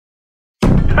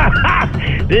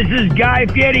This is Guy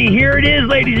Fieri. Here it is,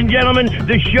 ladies and gentlemen,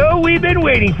 the show we've been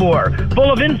waiting for.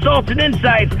 Full of insults and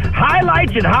insights,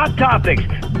 highlights and hot topics,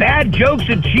 bad jokes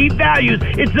and cheap values.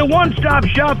 It's the one-stop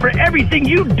shop for everything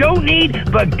you don't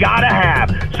need but gotta have.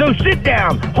 So sit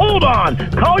down, hold on,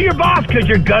 call your boss because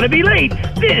you're gonna be late.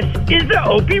 This is the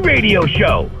Opie Radio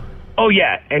Show. Oh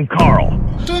yeah, and Carl.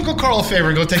 Do Uncle Carl a favor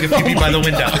and go take a pee by the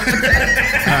window.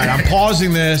 All right, I'm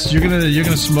pausing this. You're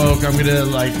gonna smoke. I'm gonna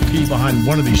pee behind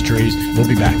one of these trees. We'll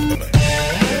be back.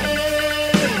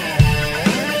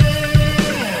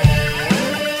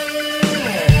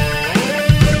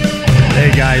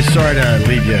 Hey guys, sorry to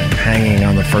leave you hanging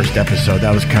on the first episode.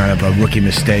 That was kind of a rookie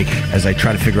mistake as I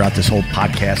try to figure out this whole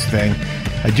podcast thing.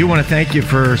 I do want to thank you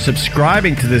for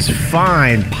subscribing to this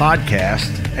fine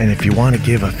podcast. And if you want to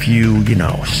give a few,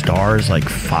 stars, like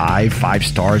five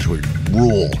stars would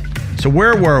rule. So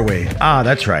where were we?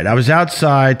 That's right. I was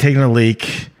outside taking a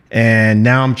leak, and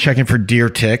now I'm checking for deer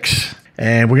ticks.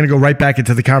 And we're going to go right back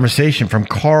into the conversation from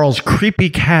Carl's creepy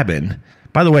cabin.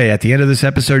 By the way, at the end of this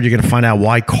episode, you're going to find out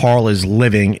why Carl is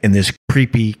living in this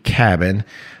creepy cabin.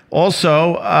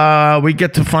 Also, we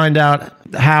get to find out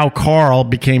how Carl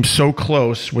became so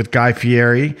close with Guy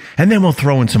Fieri. And then we'll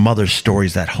throw in some other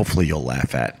stories that hopefully you'll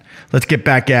laugh at. Let's get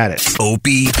back at it.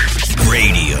 Opie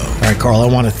Radio. All right, Carl, I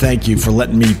want to thank you for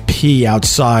letting me pee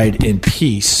outside in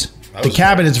peace. The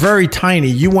cabin is very tiny.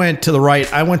 You went to the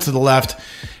right, I went to the left,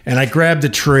 and I grabbed the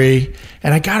tree.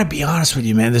 And I got to be honest with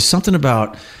you, man. There's something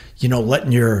about,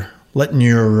 letting your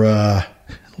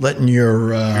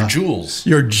jewels.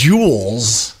 Your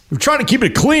jewels. We're trying to keep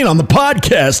it clean on the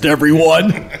podcast,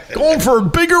 everyone. Going for a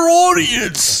bigger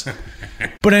audience.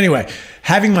 But anyway,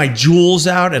 having my jewels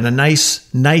out and a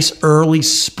nice early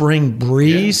spring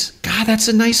breeze, God, that's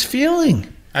a nice feeling.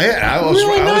 I was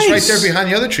right there behind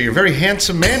the other tree. You're a very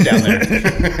handsome man down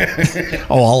there.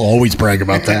 Oh, I'll always brag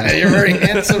about that. You're a very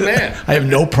handsome man. I have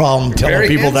no problem telling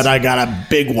people that I got a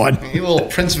big one. You little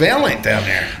Prince Valiant down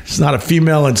there. It's not a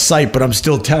female in sight, but I'm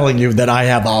still telling you that I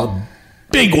have a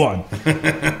big one.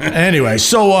 Anyway,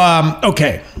 so,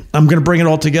 okay. I'm going to bring it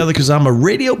all together because I'm a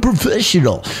radio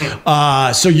professional.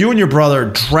 So you and your brother are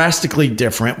drastically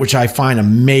different, which I find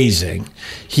amazing.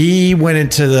 He went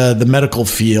into the medical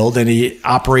field and he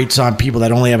operates on people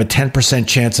that only have a 10%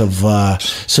 chance of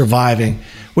surviving,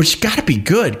 which got to be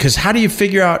good because how do you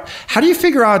figure out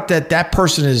that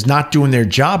person is not doing their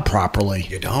job properly?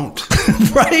 You don't.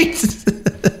 Right?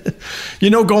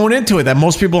 Going into it that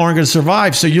most people aren't going to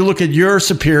survive. So you look at your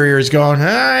superiors going,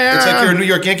 yeah. It's like you're a New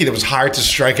York Yankee that was hired to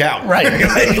strike out. Right.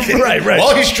 Right.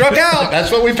 Well, he struck out.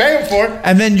 That's what we pay him for.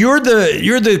 And then you're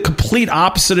the complete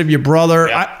opposite of your brother.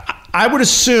 Yeah. I would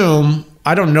assume,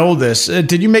 I don't know this.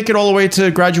 Did you make it all the way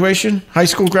to graduation? High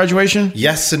school graduation?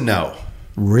 Yes and no.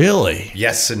 Really?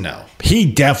 Yes and no.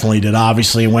 He definitely did,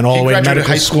 obviously. Went all the way to medical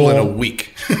high school in a school.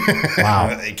 week.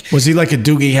 Wow. Was he like a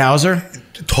Doogie Howser?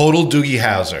 Total Doogie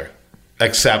Howser.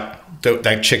 Except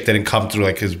that chick didn't come through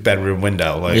like his bedroom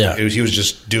window. He was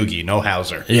just Doogie, no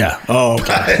Hauser. Yeah. Oh,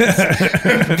 okay.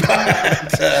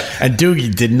 And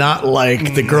Doogie did not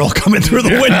like the girl coming through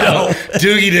the window.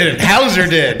 Doogie didn't. Hauser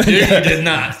did. Doogie did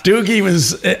not. Doogie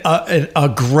was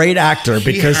a great actor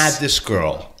because he had this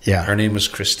girl. Yeah. Her name was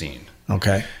Christine.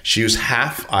 Okay. She was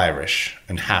half Irish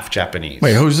and half Japanese.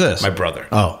 Wait, who's this? My brother.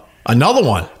 Oh, another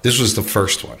one. This was the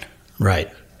first one. Right.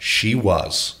 She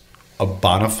was a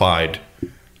bona fide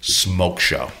smoke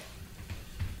show.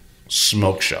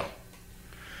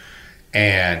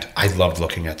 And I loved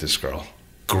looking at this girl.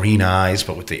 Green eyes,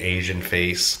 but with the Asian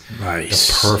face. Nice.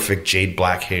 The perfect jade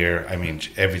black hair. I mean,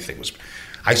 everything was...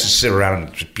 I used to sit around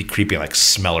and just be creepy and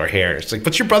smell her hair. It's like,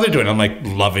 what's your brother doing? I'm like,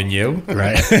 loving you.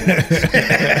 Right.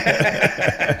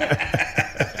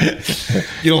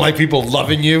 You don't like people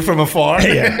loving you from afar?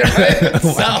 Yeah. Right?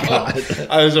 So,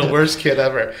 I was the worst kid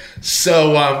ever.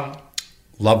 So,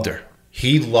 loved her.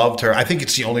 He loved her. I think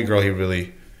it's the only girl he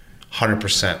really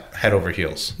 100% head over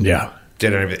heels. Yeah.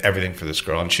 Did everything for this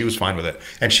girl, and she was fine with it.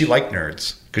 And she liked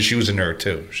nerds because she was a nerd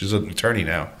too. She's an attorney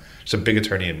now. She's a big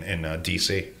attorney in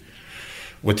D.C.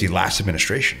 with the last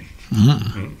administration.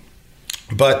 Mm-hmm.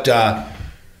 But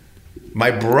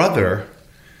my brother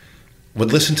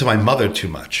would listen to my mother too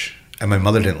much, and my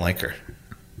mother didn't like her.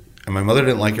 And my mother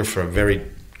didn't like her for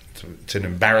it's an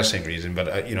embarrassing reason, but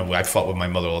I fought with my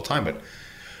mother all the time. But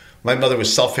my mother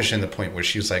was selfish in the point where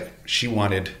she was like, she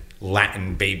wanted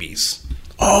Latin babies.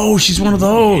 Oh, she's one of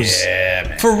those. Yeah,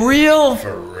 man. For real?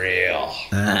 For real.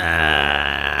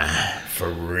 For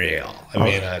real. I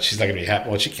mean, she's not going to be happy.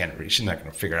 Well, she can't read. She's not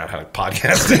going to figure out how to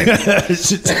podcast.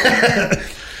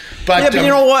 But you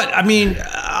know what? I mean,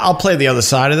 I'll play the other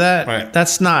side of that. Right.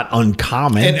 That's not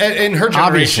uncommon. In her generation,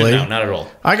 Obviously. no, not at all.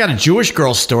 I got a Jewish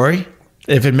girl story.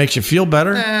 If it makes you feel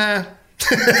better. No,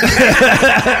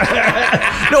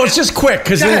 it's just quick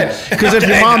because if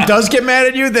your mom does get mad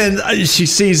at you, then she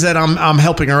sees that I'm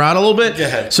helping her out a little bit. Go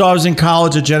ahead. So I was in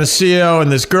college at Geneseo,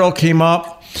 and this girl came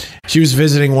up. She was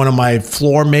visiting one of my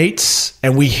floor mates,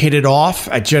 and we hit it off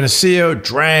at Geneseo,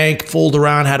 drank, fooled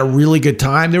around, had a really good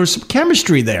time. There was some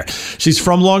chemistry there. She's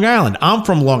from Long Island. I'm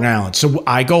from Long Island. So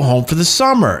I go home for the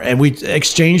summer, and we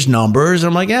exchange numbers.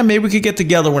 I'm like, yeah, maybe we could get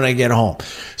together when I get home.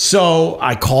 So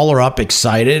I call her up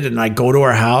excited, and I go to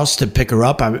her house to pick her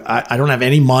up. I don't have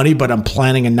any money, but I'm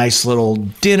planning a nice little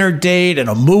dinner date and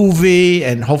a movie,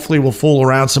 and hopefully we'll fool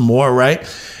around some more, right?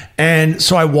 And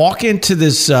so I walk into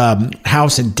this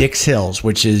house in Dix Hills,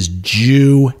 which is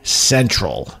Jew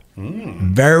Central.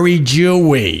 Very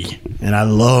Jewy. And I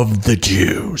love the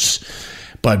Jews,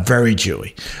 but very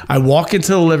Jewy. I walk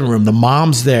into the living room. The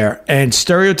mom's there. And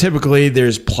stereotypically,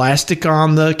 there's plastic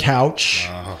on the couch.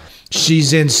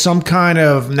 She's in some kind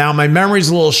of, now my memory's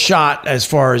a little shot as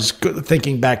far as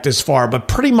thinking back this far, but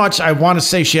pretty much I want to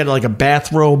say she had like a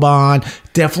bathrobe on,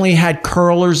 definitely had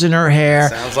curlers in her hair.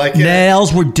 Sounds like it.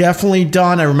 Nails were definitely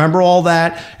done. I remember all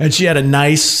that. And she had a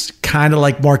nice kind of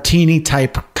like martini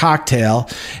type cocktail.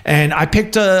 And I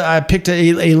picked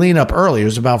Aileen up early. It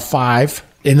was about 5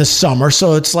 in the summer.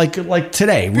 So it's like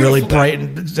today, really bright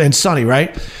and sunny,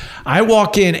 right? I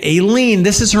walk in, Aileen,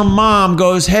 this is her mom,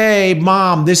 goes, hey,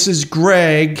 Mom, this is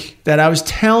Greg that I was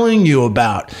telling you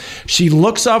about. She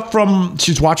looks up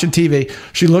she's watching TV.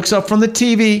 She looks up from the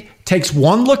TV, takes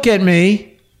one look at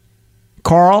me.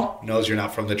 Carl. Knows you're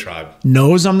not from the tribe.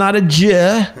 Knows I'm not a Jew.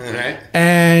 Right.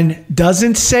 And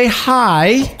doesn't say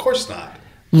hi. Of course not.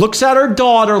 Looks at her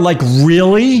daughter like,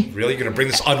 really? Really? You're going to bring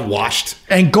this unwashed?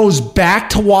 And goes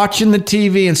back to watching the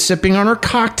TV and sipping on her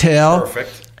cocktail.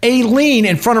 Perfect. Aileen,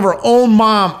 in front of her own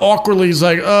mom, awkwardly is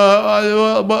like, all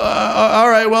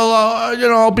right, well,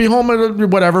 I'll be home at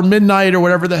whatever, midnight or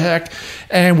whatever the heck.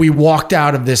 And we walked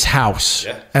out of this house.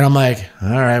 Yeah. And I'm like, all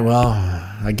right, well,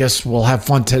 I guess we'll have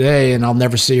fun today and I'll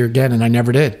never see her again. And I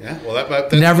never did. Yeah, well,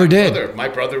 that's never did. My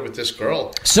brother with this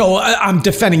girl. So I'm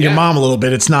defending your mom a little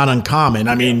bit. It's not uncommon.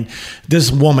 I mean,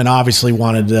 this woman obviously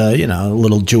wanted,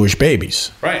 little Jewish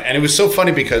babies. Right. And it was so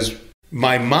funny because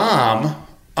my mom,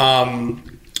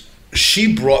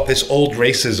 she brought this old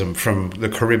racism from the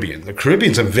Caribbean. The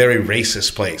Caribbean's a very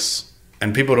racist place,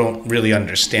 and people don't really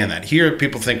understand that. Here,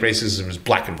 people think racism is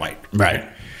black and white. Right.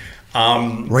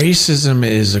 Racism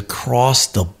is across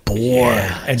the board,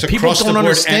 and people don't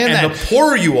understand that. And the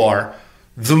poorer you are,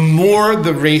 the more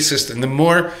the racist and the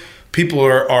more people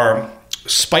are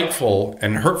spiteful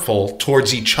and hurtful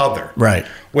towards each other. Right.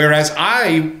 Whereas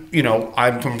I'm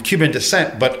from Cuban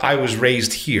descent, but I was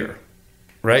raised here.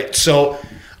 Right. So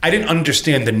I didn't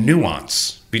understand the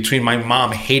nuance between my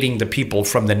mom hating the people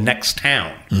from the next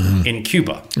town in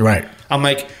Cuba. Right. I'm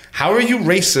like, how are you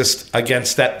racist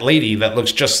against that lady that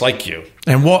looks just like you?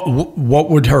 And what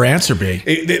would her answer be?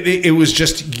 It was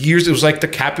just years. It was like the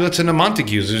Capulets and the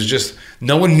Montagues. It was just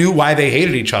no one knew why they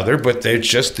hated each other, but it's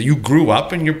just you grew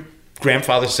up and your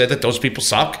grandfather said that those people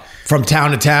suck. From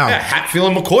town to town. Yeah,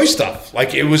 Hatfield and McCoy stuff.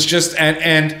 Like it was just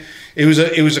and it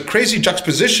was a crazy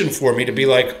juxtaposition for me to be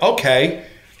like, okay.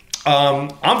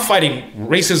 I'm fighting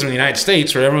racism in the United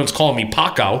States where everyone's calling me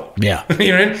Paco. Yeah.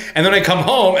 You know what I mean? And then I come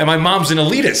home and my mom's an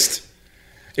elitist.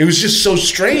 It was just so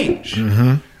strange.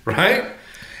 Right?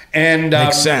 And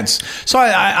makes sense. So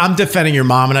I'm defending your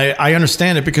mom, and I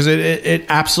understand it because it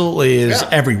absolutely is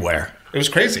everywhere. It was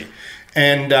crazy.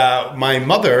 And my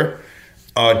mother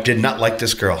did not like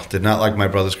this girl, did not like my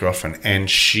brother's girlfriend. And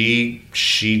she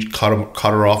cut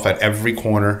her off at every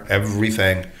corner,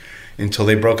 everything, until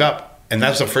they broke up. And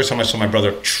that was the first time I saw my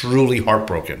brother truly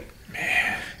heartbroken.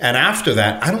 Man. And after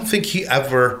that, I don't think he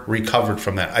ever recovered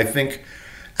from that. I think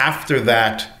after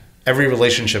that, every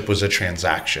relationship was a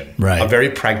transaction. Right. A very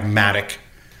pragmatic,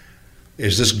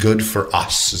 is this good for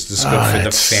us? Is this good for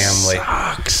the family?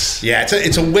 Sucks. Yeah,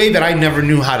 it's a way that I never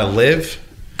knew how to live.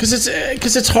 Because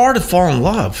it's hard to fall in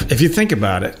love, if you think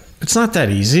about it. It's not that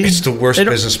easy. It's the worst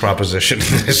business proposition.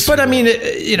 But I mean,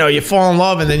 you fall in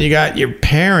love and then you got your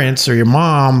parents or your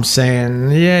mom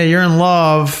saying, yeah, you're in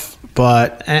love,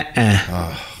 but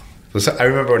Listen, I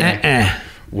remember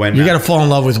when you got to fall in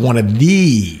love with one of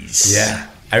these. Yeah.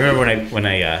 I remember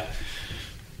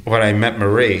when I met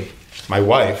Marie, my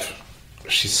wife,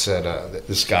 she said,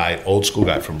 this guy, old school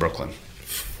guy from Brooklyn,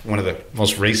 one of the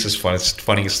most racist,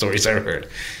 funniest stories I ever heard.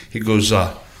 He goes,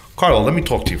 Carlo, let me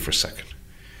talk to you for a second.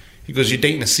 He goes, you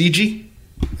dating a CG?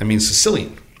 That means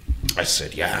Sicilian. I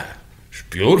said, yeah, she's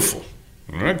beautiful.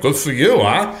 Good for you,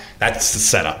 huh? That's the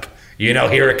setup.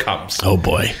 Here it comes. Oh,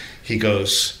 boy. He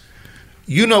goes,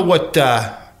 you know what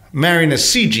marrying a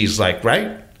CG's like,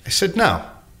 right? I said, no.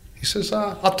 He says,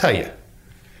 I'll tell you.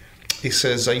 He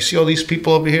says, you see all these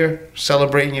people over here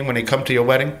celebrating you when they come to your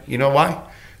wedding? You know why?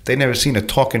 They never seen a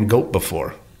talking goat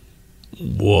before.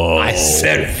 Whoa. I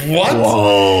said, what?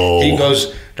 Whoa. He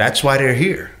goes, that's why they're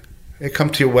here. They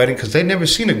come to your wedding because they never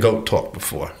seen a goat talk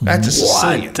before. That's a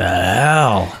Sicilian. What the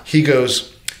hell? He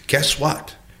goes, guess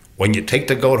what? When you take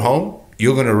the goat home,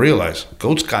 you're going to realize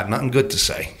goats got nothing good to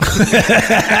say.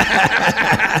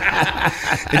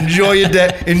 Enjoy your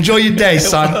day,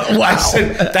 son. Wow. I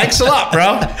said, thanks a lot,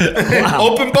 bro. Wow.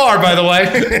 Open bar, by the way.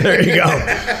 There you go.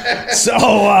 So,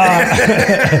 all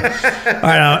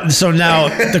right, so now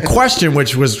the question,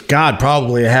 which was,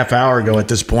 probably a half hour ago at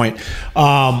this point,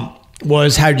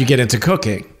 was how did you get into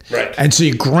cooking? Right. And so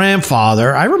your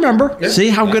grandfather, I remember. Yeah. See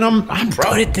how good I'm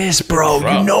Bro. good at this, bro.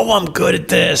 Bro. You know I'm good at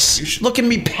this. Look at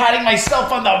me patting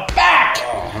myself on the back.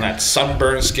 Oh, and that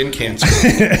sunburn skin cancer.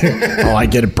 Oh, I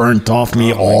get it burnt off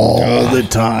me all the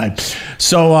time.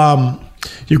 So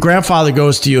your grandfather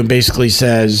goes to you and basically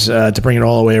says, to bring it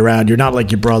all the way around, you're not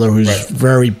like your brother who's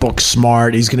very book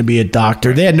smart. He's going to be a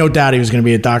doctor. They had no doubt he was going to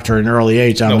be a doctor at an early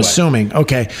age, I'm assuming.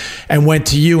 Okay. And went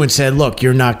to you and said, look,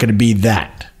 you're not going to be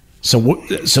that. So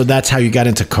that's how you got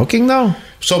into cooking, though?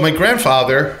 So my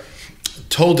grandfather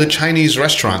told the Chinese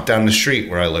restaurant down the street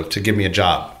where I lived to give me a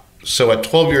job. So at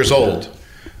 12 years old,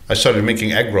 I started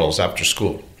making egg rolls after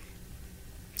school.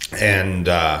 And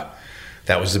that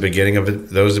was the beginning of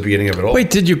it. That was the beginning of it all. Wait,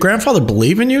 did your grandfather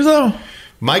believe in you, though?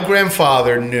 My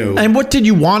grandfather knew. And what did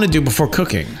you want to do before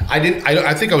cooking? I didn't.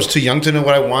 I think I was too young to know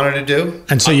what I wanted to do.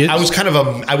 And so I was kind of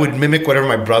I would mimic whatever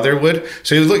my brother would.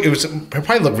 So it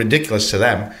probably looked ridiculous to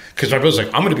them because my brother's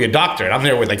like, I'm going to be a doctor, and I'm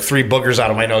there with like 3 boogers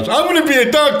out of my nose. I'm going to be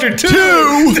a doctor too.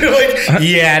 They're like,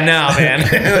 yeah, no, man,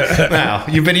 no.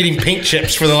 You've been eating paint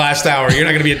chips for the last hour. You're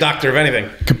not going to be a doctor of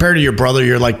anything. Compared to your brother,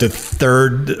 you're like the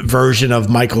third version of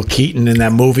Michael Keaton in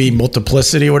that movie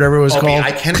Multiplicity, or whatever it was called.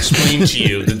 I can't explain to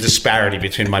you the disparity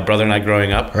between my brother and I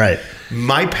growing up. Right.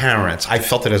 My parents, I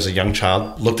felt it as a young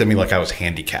child, looked at me like I was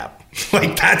handicapped.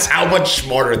 Like, that's how much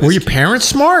smarter this Were your parents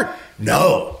smart?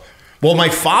 No. Well, my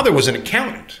father was an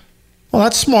accountant. Well,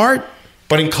 that's smart.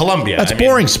 But in Colombia. That's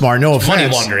boring smart, no offense.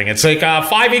 Money laundering. It's like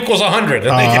 5 equals 100.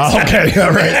 Okay,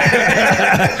 all right.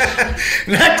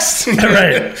 Next.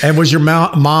 Right. And was your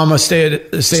mom a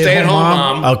stay-at-home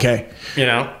mom? Okay.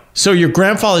 So your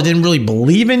grandfather didn't really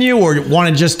believe in you, or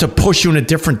wanted just to push you in a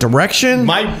different direction?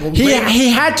 He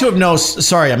had to have known.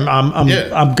 Sorry, I'm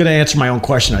going to answer my own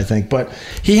question, I think, but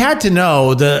he had to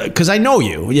know because I know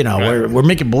you. Right. We're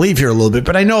making believe here a little bit,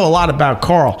 but I know a lot about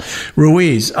Carl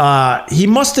Ruiz. He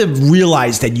must have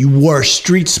realized that you were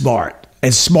street smart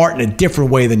and smart in a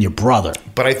different way than your brother.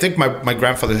 But I think my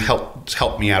grandfather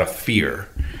helped me out of fear.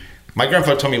 My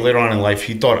grandfather told me later on in life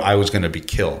he thought I was going to be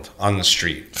killed on the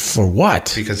street. For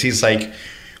what? Because he's like,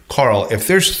 Carl, if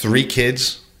there's 3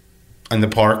 kids in the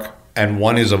park and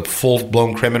one is a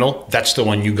full-blown criminal, that's the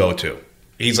one you go to.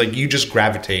 He's like, you just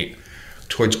gravitate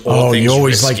towards all things you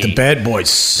always risky. like the bad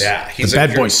boys. Yeah. The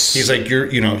bad boys. He's like,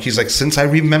 he's like, since I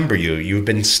remember you've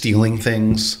been stealing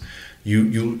things.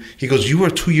 He goes, you were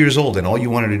 2 years old and all you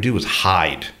wanted to do was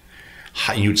hide.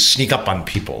 You'd sneak up on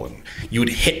people and you would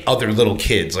hit other little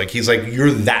kids. Like, he's like,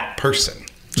 you're that person.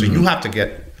 So you have to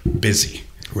get busy.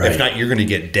 Right. If not, you're going to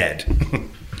get dead.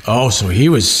 So he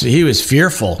was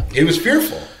fearful. He was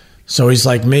fearful. So he's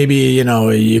like, maybe,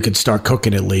 you could start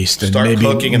cooking at least and maybe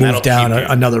move down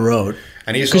another road.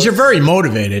 Because you're very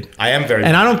motivated. I am very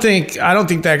motivated.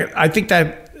 And I think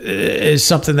that is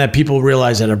something that people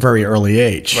realize at a very early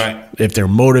age. Right. If they're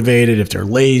motivated, if they're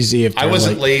lazy. I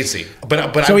wasn't lazy.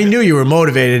 But so he knew you were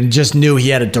motivated and just knew he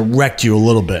had to direct you a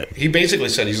little bit. He basically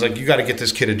said, he's like, you got to get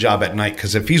this kid a job at night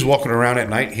because if he's walking around at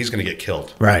night, he's going to get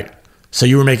killed. Right. So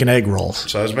you were making egg rolls.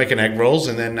 So I was making egg rolls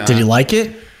and then... Did you like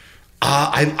it?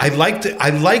 I liked it.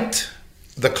 I liked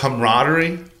the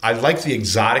camaraderie. I liked the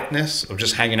exoticness of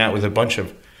just hanging out with a bunch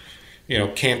of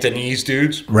Cantonese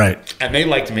dudes. Right. And they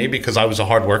liked me because I was a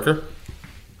hard worker.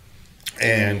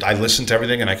 And I listened to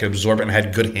everything and I could absorb it and I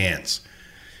had good hands.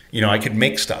 I could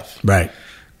make stuff. Right.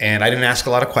 And I didn't ask a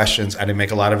lot of questions. I didn't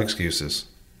make a lot of excuses.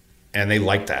 And they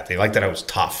liked that. They liked that I was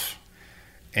tough.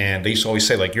 And they used to always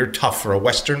say, like, you're tough for a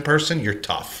Western person. You're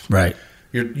tough. Right.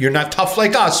 You're not tough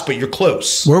like us, but you're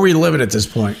close. Where were you living at this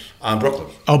point?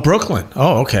 Brooklyn. Oh, Brooklyn.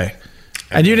 Oh, okay.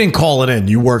 And you didn't call it in.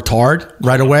 You worked hard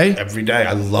right away? Every day.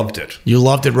 I loved it. You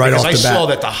loved it right off the bat. Because I saw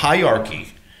that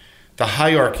the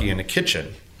hierarchy in the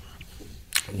kitchen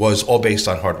was all based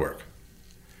on hard work.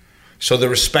 So the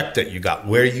respect that you got,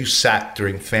 where you sat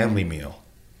during family meal,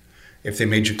 if they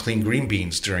made you clean green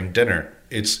beans during dinner.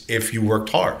 It's if you worked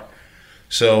hard.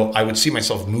 So I would see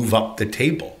myself move up the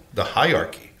table, the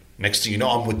hierarchy. Next thing you know,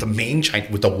 I'm with the main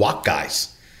with the wok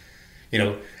guys,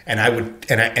 and I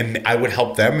would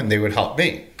help them, and they would help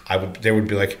me. They would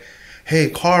be like, "Hey,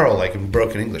 Carl," like in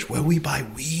broken English, "where we buy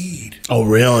weed?" Oh,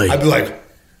 really? I'd be like,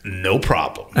 "No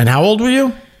problem." And how old were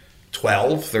you?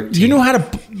 12, 13. You know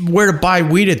where to buy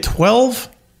weed at 12?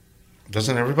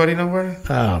 Doesn't everybody know where?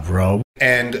 Oh, bro.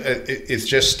 And it's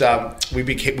just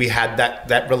we had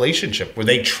that relationship where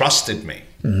they trusted me,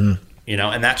 and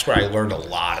that's where I learned a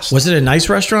lot of stuff. Was it a nice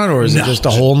restaurant or is it just a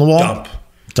hole in the wall?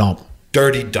 Dump.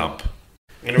 Dirty dump.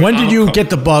 When did you get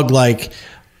the bug? Like,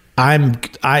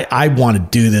 I want to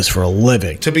do this for a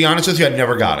living. To be honest with you, I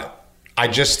never got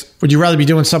it. Would you rather be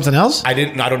doing something else? I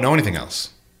don't know anything else.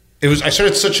 I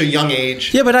started at such a young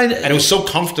age. Yeah, and it was so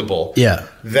comfortable. Yeah.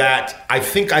 That I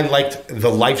think I liked the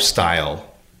lifestyle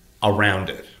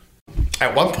around it.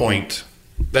 At one point,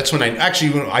 that's when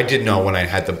I did know when I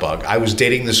had the bug. I was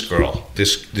dating this girl,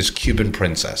 this Cuban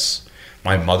princess.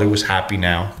 My mother was happy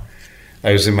now.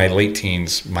 I was in my late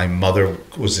teens. My mother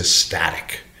was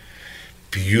ecstatic.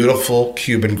 Beautiful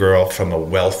Cuban girl from a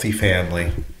wealthy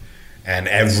family. And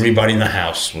everybody in the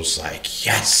house was like,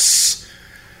 yes.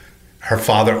 Her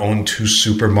father owned 2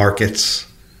 supermarkets.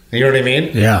 You know what I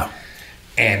mean? Yeah.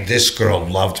 And this girl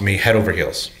loved me head over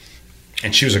heels.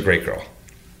 And she was a great girl.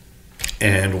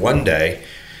 And one day,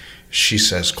 she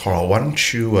says, "Carl, why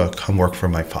don't you come work for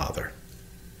my father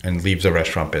and leave the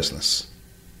restaurant business?"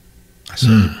 I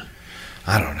said,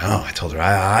 "I don't know." I told her,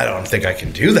 I don't think I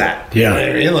can do that. Yeah. You know what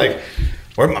I mean? Like,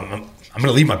 I'm going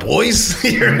to leave my boys.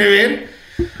 You know what I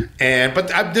mean?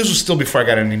 But this was still before I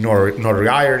got any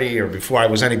notoriety or before I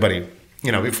was anybody,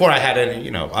 before I had any,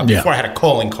 before I had a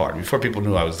calling card, before people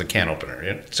knew I was the can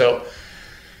opener. So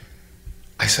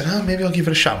I said, maybe I'll give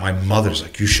it a shot. My mother's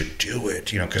like, "You should do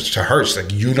it," because to her, it's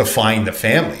like unifying the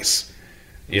families.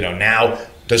 Now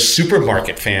the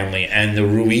supermarket family and the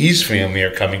Ruiz family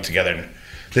are coming together. And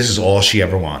this is all she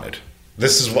ever wanted.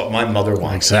 This is what my mother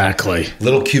wanted. Exactly.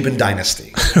 Little Cuban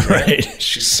dynasty. Right.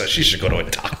 She should go to a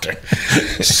doctor.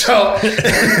 So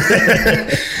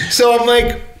I'm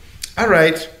like, all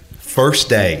right. First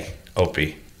day,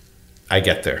 Opie, I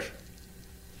get there.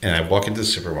 And I walk into the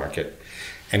supermarket.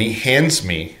 And he hands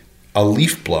me a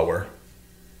leaf blower.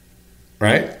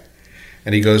 Right?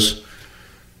 And he goes,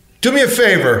 "Do me a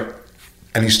favor."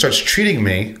 And he starts treating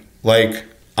me like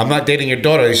I'm not dating your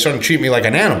daughter. He's starting to treat me like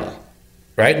an animal.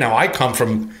 Right? Now, I come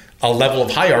from a level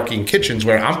of hierarchy in kitchens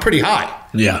where I'm pretty high.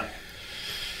 Yeah.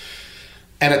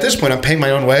 And at this point, I'm paying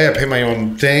my own way. I pay my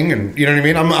own thing. And you know what I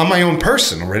mean? I'm my own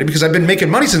person already because I've been making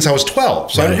money since I was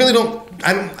 12. So right. I really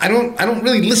don't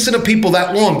really listen to people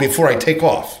that long before I take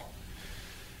off.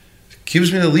 He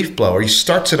gives me the leaf blower. He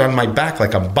starts it on my back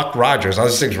like I'm Buck Rogers. I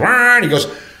was just like, and he goes,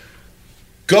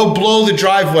 "Go blow the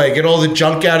driveway. Get all the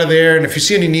junk out of there. And if you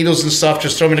see any needles and stuff,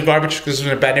 just throw them in the garbage because it's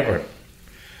in a bad neighborhood."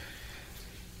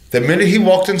 The minute he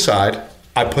walked inside,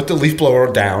 I put the leaf blower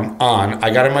on. I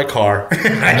got in my car.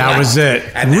 And that was it.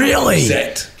 And really?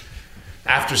 That was it.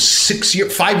 After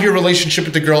 5-year relationship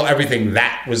with the girl, everything,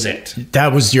 that was it.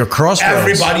 That was your crossroads.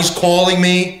 Everybody's calling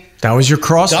me. That was your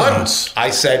crossroads. Done. I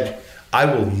said, I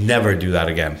will never do that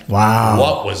again. Wow.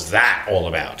 What was that all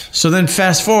about? So then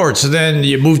fast forward. So then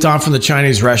you moved on from the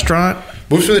Chinese restaurant?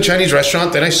 Moved from the Chinese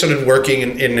restaurant. Then I started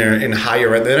working in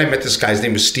higher end. Then I met this guy. His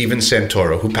name was Steven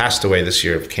Santoro, who passed away this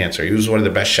year of cancer. He was one of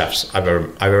the best chefs I've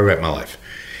ever met in my life.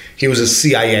 He was a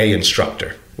CIA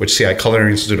instructor, which CIA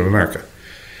Culinary Institute of America.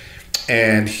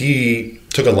 And he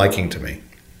took a liking to me.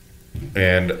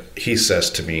 And he says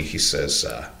to me,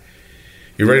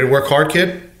 "You ready to work hard,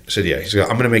 kid?" I said, "Yeah." He said,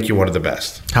 "I'm going to make you one of the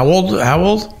best." How old?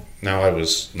 Now I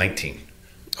was 19.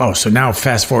 Oh, so now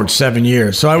fast forward 7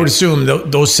 years. So I would assume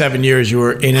those 7 years you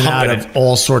were in and out of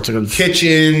all sorts of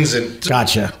kitchens and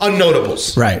gotcha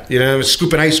unnotables. Right.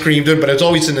 Scooping ice cream, but it's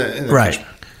always in the right. kitchen.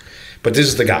 But this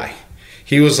is the guy.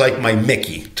 He was like my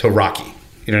Mickey to Rocky.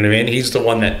 You know what I mean? He's the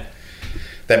one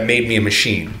that made me a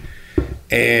machine.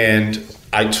 And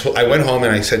I went home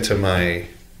and I said to my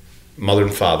mother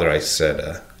and father, I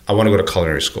said, "I want to go to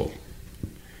culinary school."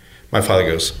 My father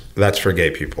goes, "That's for gay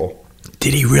people."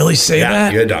 Did he really say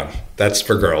that? Yeah, you're done. That's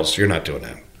for girls. You're not doing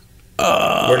that.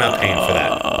 We're not paying for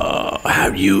that.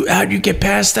 How'd you get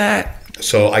past that?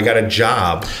 So I got a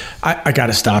job. I got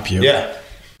to stop you. Yeah.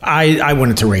 I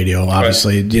went into radio,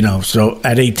 obviously, right. So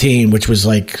at 18, which was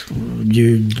like,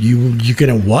 you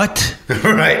gonna what?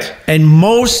 Right. And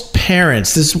most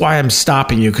parents, this is why I'm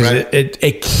stopping you, because right.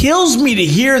 it kills me to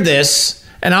hear this,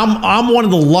 and I'm one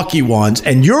of the lucky ones,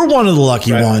 and you're one of the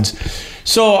lucky right. ones.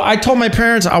 So I told my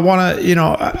parents I want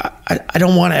to, I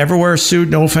don't want to ever wear a suit.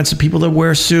 No offense to people that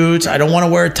wear suits. I don't want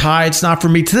to wear a tie. It's not for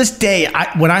me. To this day,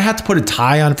 when I have to put a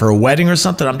tie on for a wedding or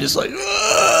something, I'm just like,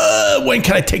 when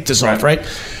can I take this off, right?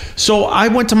 So I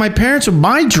went to my parents with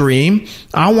my dream.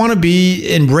 I want to be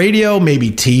in radio, maybe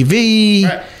TV.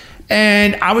 Right.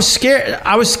 And I was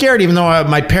scared, even though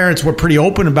my parents were pretty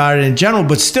open about it in general.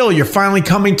 But still, you're finally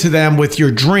coming to them with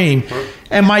your dream.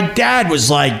 And my dad was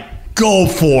like, go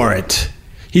for it.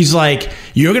 He's like,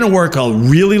 you're going to work a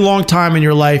really long time in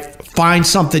your life. Find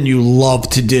something you love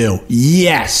to do.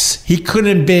 Yes. He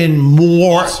couldn't have been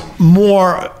more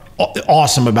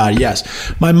awesome about it.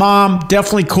 Yes. My mom,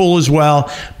 definitely cool as well,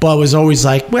 but was always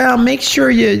like, well, make sure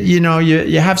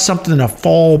you have something to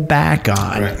fall back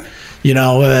on. Right.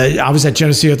 I was at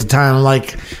Geneseo at the time. I'm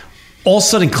like, all of a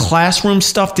sudden, classroom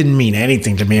stuff didn't mean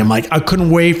anything to me. I'm like, I couldn't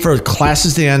wait for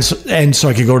classes to end so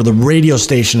I could go to the radio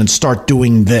station and start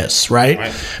doing this, right?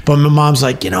 But my mom's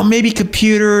like, maybe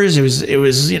computers. It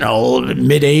was mid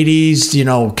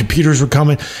 80s. Computers were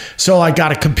coming, so I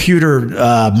got a computer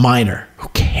minor. Who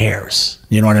cares?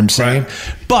 You know what I'm saying?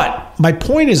 Right. But my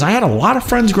point is, I had a lot of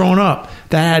friends growing up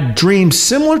that had dreams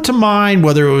similar to mine,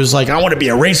 whether it was like, I want to be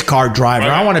a race car driver,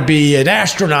 right. I want to be an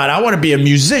astronaut, I want to be a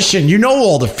musician,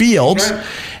 all the fields. Right.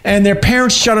 And their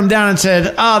parents shut them down and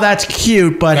said, oh, that's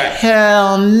cute, but right.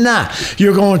 Hell nah.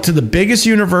 You're going to the biggest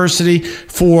university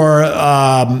for,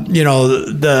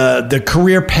 the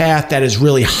career path that is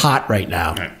really hot right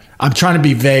now. Right. I'm trying to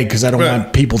be vague because I don't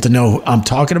want people to know I'm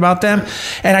talking about them.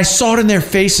 And I saw it in their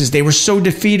faces. They were so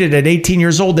defeated at 18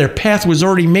 years old. Their path was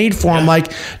already made for them.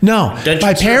 Like, no,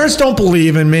 my parents don't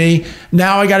believe in me.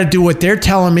 Now I got to do what they're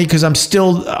telling me because I'm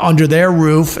still under their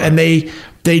roof. And they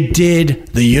did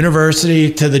the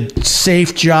university to the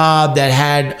safe job that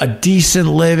had a decent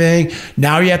living.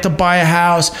 Now you have to buy a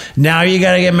house. Now you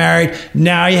got to get married.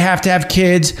 Now you have to have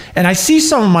kids. And I see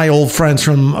some of my old friends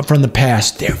from the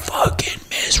past. They're fucking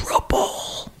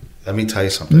miserable. Let me tell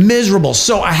you something. Miserable.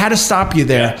 So I had to stop you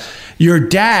there. Yeah. Your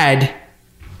dad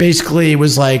basically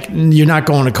was like, you're not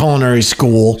going to culinary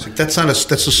school. That's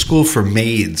a school for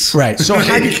maids. Right. So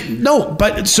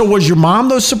so was your mom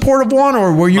the supportive one,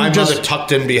 or were you my mother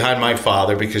tucked in behind my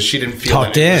father because she didn't feel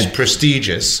that it was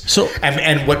prestigious. So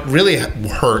and what really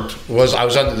hurt was I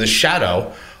was under the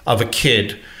shadow of a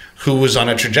kid who was on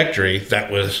a trajectory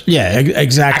that was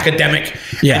exactly academic.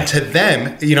 Yeah. And to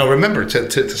them, remember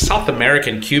to South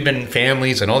American Cuban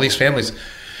families and all these families,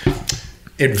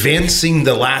 advancing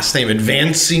the last name,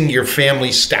 advancing your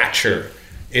family stature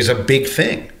is a big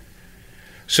thing.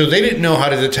 So they didn't know how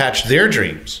to detach their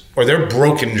dreams or their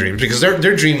broken dreams because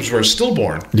their dreams were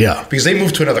stillborn. Yeah. Because they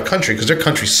moved to another country because their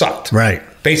country sucked. Right.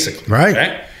 Basically.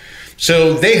 Right.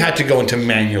 So they had to go into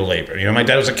manual labor. My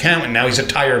dad was an accountant. Now he's a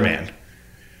tire man.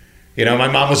 My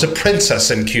mom was a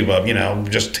princess in Cuba.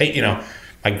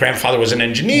 My grandfather was an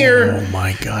engineer. Oh,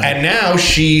 my God. And now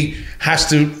she has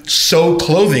to sew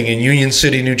clothing in Union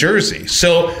City, New Jersey.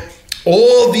 So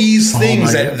all these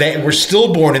things that were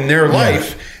stillborn in their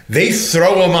life, they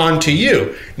throw them onto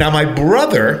you. Now, my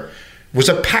brother was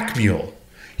a pack mule.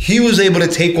 He was able to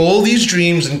take all these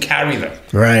dreams and carry them.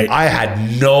 Right. I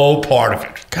had no part of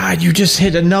it. God, you just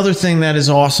hit another thing that is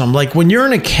awesome. Like when you're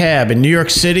in a cab in New York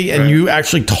City and you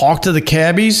actually talk to the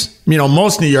cabbies,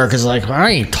 most New Yorkers are like,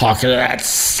 I ain't talking to that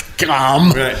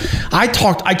scum. Right. I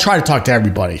try to talk to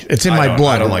everybody. It's in my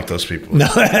blood. I don't like those people. No.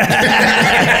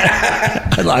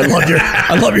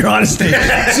 I love your honesty.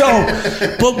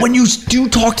 So, but when you do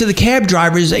talk to the cab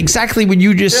drivers, exactly what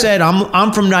you just said,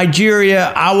 I'm from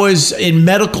Nigeria. I was in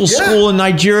medical school in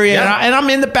Nigeria, and I'm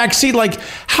in the back seat. Like,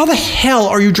 how the hell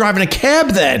are you driving a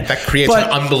cab then? That creates an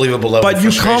unbelievable level of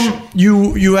frustration.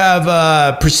 You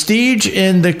have prestige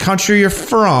in the country you're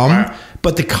from. Right.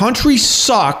 But the country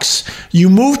sucks. You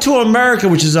move to America,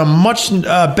 which is a much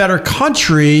better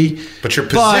country. But your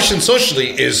position socially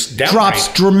is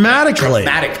drops dramatically.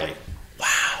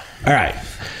 Wow. All right.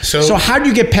 So how do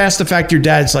you get past the fact your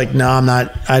dad's like, no, I'm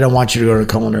not. I don't want you to go to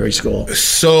culinary school.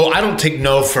 So I don't take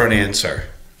no for an answer,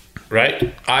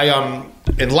 right?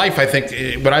 In life, I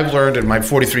think what I've learned in my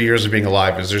 43 years of being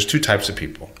alive is there's two types of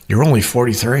people. You're only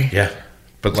 43? Yeah,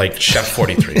 but like Chef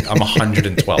 43. I'm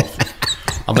 112.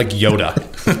 I'm like Yoda.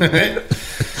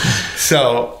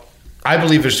 So I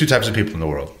believe there's two types of people in the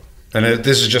world. And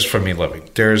this is just from me living.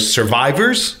 There's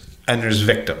survivors and there's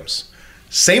victims.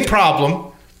 Same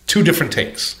problem, two different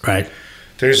takes. Right.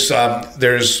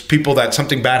 There's people that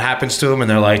something bad happens to them and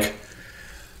they're like,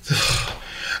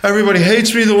 everybody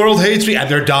hates me, the world hates me, and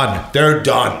they're done. They're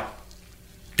done.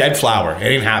 Dead flower. It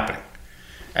ain't happening.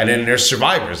 And then there's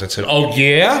survivors that said, oh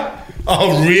yeah?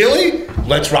 Oh really?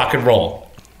 Let's rock and roll.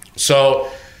 So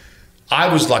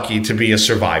I was lucky to be a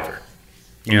survivor.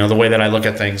 You know, the way that I look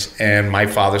at things. And my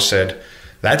father said,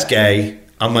 that's gay.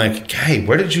 I'm like, gay?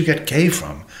 Where did you get gay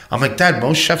from? I'm like, Dad,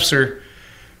 most chefs are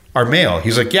male.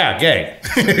 He's like, yeah, gay.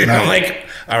 I'm like,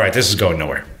 all right, this is going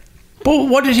nowhere. But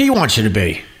what did he want you to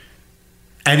be?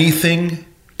 Anything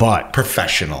but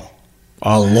professional.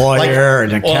 A lawyer,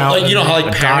 an accountant, you know how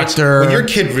like parents, doctor. when your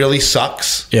kid really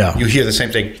sucks, Yeah. you hear the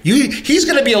same thing. He's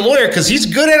going to be a lawyer because he's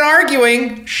good at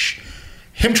arguing. Shh.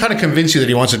 Him trying to convince you that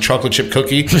he wants a chocolate chip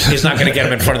cookie is not going to get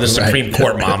him in front of the Supreme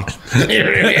Court, Mom. You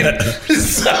know what I mean?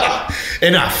 So,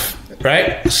 enough,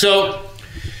 right? So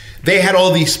they had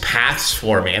all these paths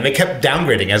for me, and they kept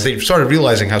downgrading as they started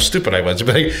realizing how stupid I was. They'd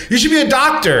be like, you should be a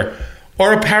doctor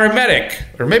or a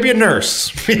paramedic or maybe a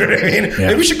nurse. You know what I mean? Yeah.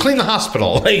 Maybe we should clean the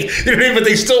hospital. Like, you know what I mean? But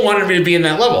they still wanted me to be in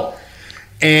that level.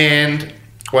 And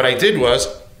what I did was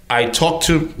I talked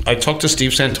to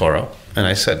Steve Santoro, and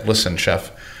I said, listen,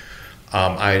 chef,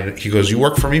 he goes, you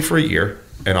work for me for a year,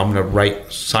 and I'm going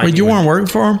to sign. Wait, you weren't working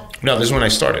for him? No, this is when I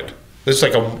started. This is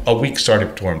like a week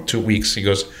started for him, 2 weeks. He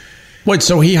goes, Wait,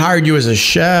 so he hired you as a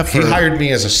chef? He hired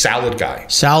me as a salad guy.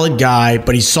 Salad guy,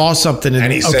 but he saw something in,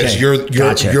 and he says,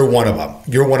 you're one of them.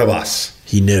 You're one of us.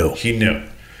 He knew.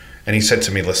 And he said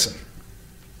to me, listen,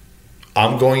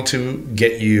 I'm going to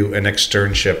get you an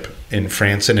externship in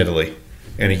France and Italy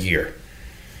in a year.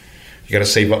 You got to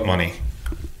save up money.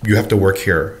 You have to work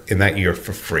here in that year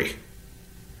for free.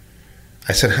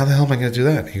 I said, how the hell am I going to do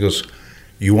that? He goes,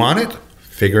 you want it?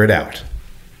 Figure it out.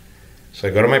 So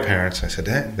I go to my parents. I said,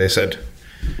 hey. They said,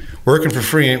 working for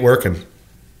free ain't working.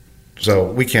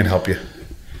 So we can't help you.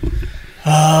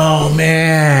 Oh,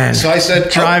 man. So I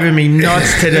said, driving me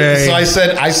nuts today. So I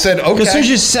said, okay. As soon as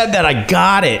you said that, I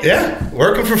got it. Yeah,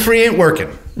 working for free ain't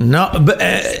working. No, but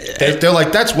they're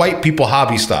like, that's white people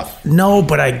hobby stuff. No,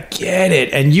 but I get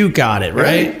it, and you got it,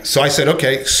 right? So I said,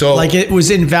 okay, so like it was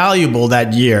invaluable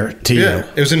that year to you. Yeah,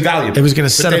 it was invaluable. It was going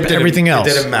to set up everything else.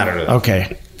 It didn't matter to them.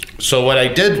 Okay. So what I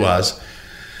did was,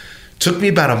 took me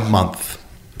about a month,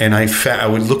 and I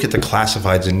would look at the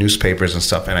classifieds in newspapers and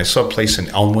stuff, and I saw a place in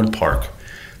Elmwood Park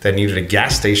that needed a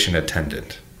gas station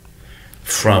attendant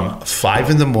from 5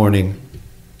 in the morning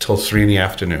till 3 in the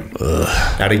afternoon.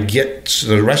 Ugh. Now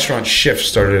the restaurant shift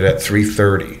started at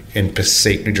 3:30 in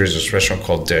Passaic, New Jersey. This restaurant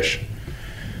called Dish.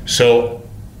 So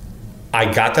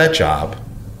I got that job.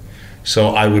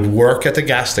 So I would work at the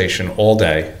gas station all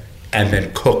day and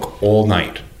then cook all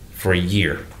night for a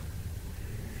year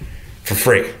for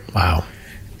free. Wow.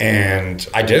 And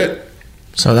I did it.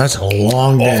 So that's a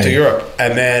long day. Off to Europe.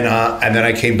 And then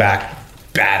I came back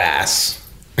badass,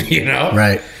 you know?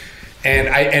 Right.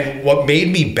 And what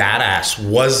made me badass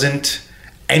wasn't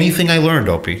anything I learned,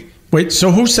 Opie. Wait, so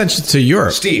who sent you to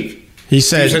Europe? Steve. He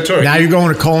said, now you're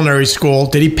going to culinary school.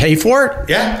 Did he pay for it?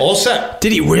 Yeah, all set.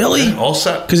 Did he really? Yeah, all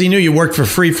set. Because he knew you worked for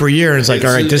free for a year. And it's like,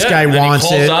 all right, this guy wants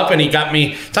it. He calls up and he got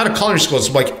me. It's not a culinary school. It's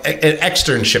like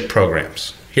externship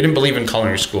programs. He didn't believe in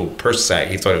culinary school per se.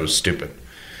 He thought it was stupid.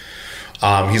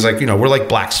 He's like, we're like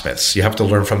blacksmiths. You have to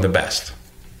learn from the best.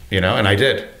 And I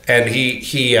did. And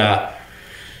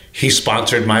he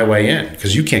sponsored my way in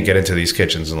because you can't get into these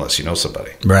kitchens unless you know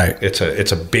somebody. Right.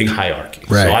 It's a big hierarchy.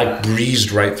 Right. So I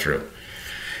breezed right through.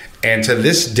 And to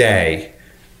this day,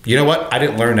 you know what? I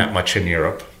didn't learn that much in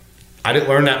Europe. I didn't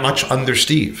learn that much under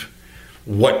Steve.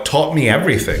 What taught me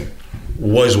everything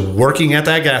was working at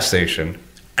that gas station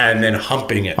and then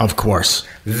humping it. Of course.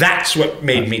 That's what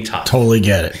made me tough. Totally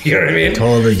get it. You know what I mean?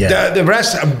 Totally get it. The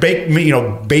rest,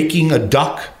 baking a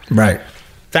duck. Right.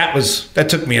 That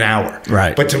took me an hour.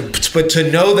 Right. But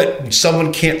to know that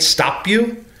someone can't stop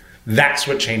you, that's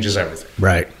what changes everything.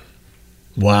 Right.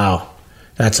 Wow.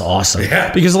 That's awesome.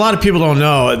 Yeah. Because a lot of people don't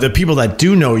know, the people that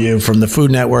do know you from the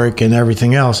Food Network and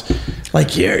everything else,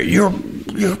 like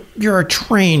you're a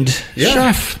trained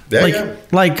chef. Yeah,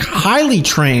 like highly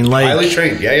trained. Like highly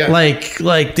trained, yeah.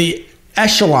 Like the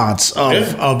echelons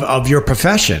of your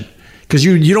profession. Because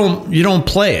you don't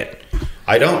play it.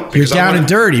 I don't. You're down and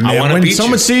dirty, man. When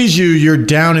someone sees you, you're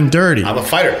down and dirty. I'm a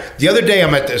fighter. The other day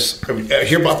I'm at this,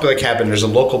 here up by the cabin, there's a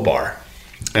local bar.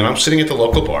 And I'm sitting at the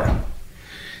local bar.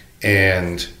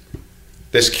 And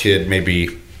this kid,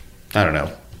 maybe, I don't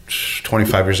know,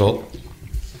 25 years old,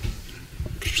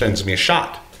 sends me a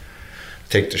shot.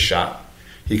 Take the shot.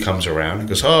 He comes around. He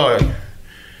goes, oh,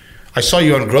 I saw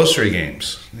you on Grocery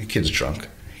Games. The kid's drunk.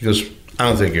 He goes, I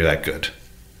don't think you're that good.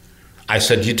 I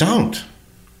said, you don't?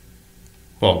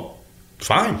 Well,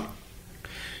 fine.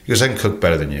 He goes, I can cook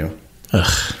better than you.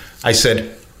 Ugh. I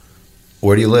said,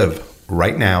 where do you live?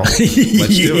 Right now. Let's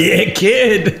do it. Yeah,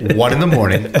 kid. 1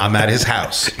 a.m, I'm at his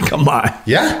house. Come on.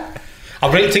 Yeah.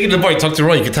 I'll take you to the bar. You talk to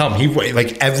Roy. You can tell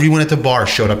him everyone at the bar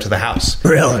showed up to the house.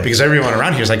 Really? Because everyone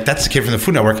around here is like, that's the kid from the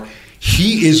Food Network.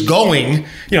 He is going.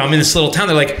 I'm in this little town.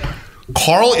 They're like,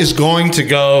 Carl is going to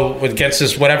go against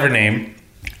this whatever name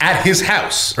at his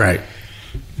house. Right.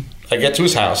 I get to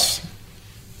his house.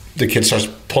 The kid starts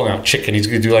pulling out chicken. He's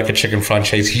going to do like a chicken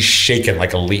franchise. He's shaking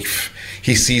like a leaf.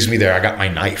 He sees me there. I got my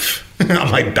knife on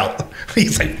my belt.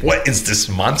 He's like, what is this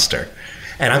monster?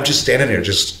 And I'm just standing there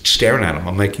just staring at him.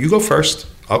 I'm like, you go first.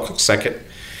 I'll cook second.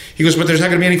 He goes, but there's not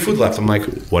going to be any food left. I'm like,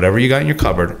 whatever you got in your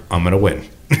cupboard, I'm going to win.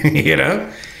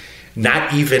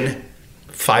 Not even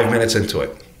 5 minutes into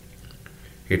it.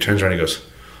 He turns around and he goes,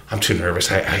 I'm too nervous.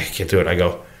 I can't do it. I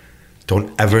go,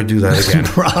 don't ever do that again.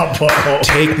 Bravo.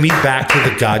 Take me back to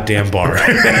the goddamn bar.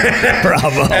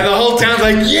 Bravo. And the whole town's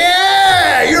like,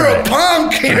 yeah, you're a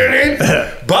punk. You know what I mean?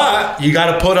 But you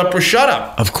got to put up or shut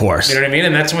up. Of course. You know what I mean?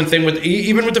 And that's one thing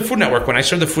even with the Food Network. When I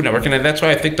started the Food Network, and that's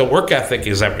why I think the work ethic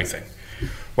is everything.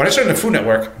 When I started the Food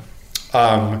Network,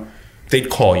 they'd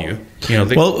call you.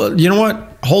 Well, you know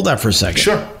what? Hold that for a second.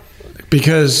 Sure.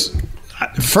 Because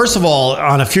first of all,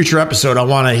 on a future episode, I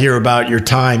want to hear about your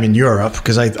time in Europe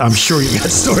because I'm sure you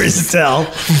got stories to tell.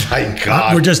 My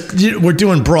God. We're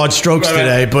doing broad strokes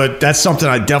today, but that's something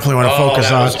I definitely want to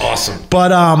focus on. That was awesome.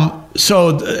 But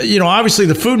so obviously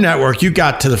the Food Network, you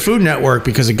got to the Food Network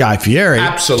because of Guy Fieri.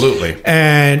 Absolutely.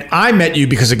 And I met you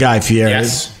because of Guy Fieri.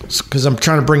 Yes. Because I'm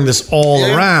trying to bring this all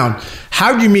around.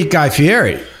 How did you meet Guy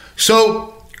Fieri?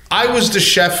 So I was the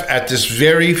chef at this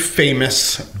very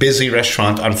famous, busy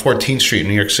restaurant on 14th Street in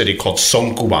New York City called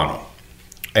Son Cubano.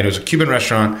 And it was a Cuban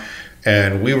restaurant,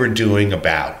 and we were doing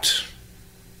about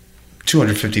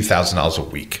 $250,000 a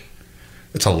week.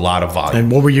 It's a lot of volume.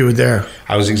 And what were you there?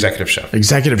 I was executive chef.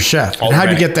 Executive chef. And how'd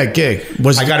you get that gig?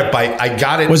 I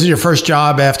got it. Was it your first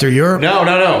job after Europe?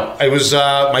 No. It was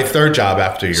my third job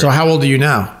after Europe. So how old are you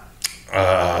now?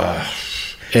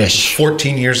 Ish.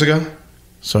 14 years ago.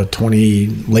 So late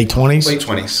 20s? Late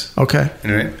 20s. Okay.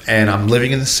 And I'm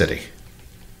living in the city.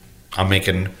 I'm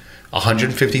making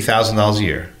 $150,000 a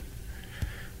year.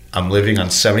 I'm living on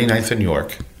 79th in New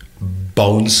York,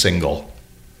 bone single.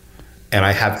 And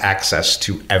I have access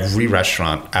to every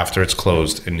restaurant after it's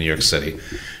closed in New York City.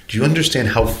 Do you understand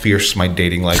how fierce my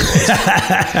dating life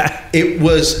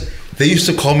was? They used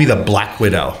to call me the Black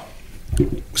Widow.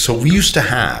 So we used to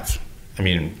have,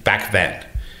 back then,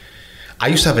 I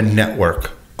used to have a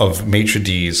network of maitre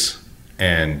d's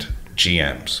and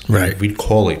GMs. Right. We'd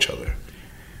call each other.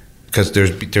 Because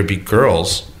there'd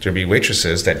be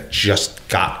waitresses that just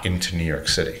got into New York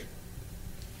City.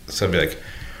 So I'd be like,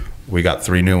 we got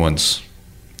 3 new ones.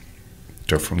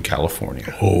 They're from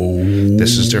California. Oh.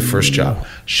 This is their first job.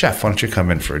 Chef, why don't you come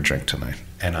in for a drink tonight?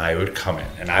 And I would come in,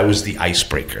 and I was the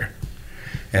icebreaker.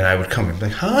 And I would come in and be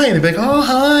like, hi. And they'd be like, oh,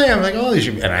 hi. I'm like, oh,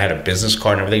 and I had a business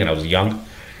card and everything, and I was young,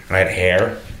 and I had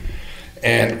hair.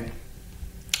 And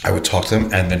I would talk to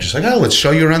them, and then just like, oh, let's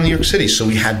show you around New York City. So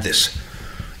we had this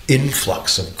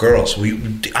influx of girls.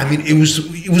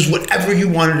 It was whatever you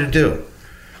wanted to do.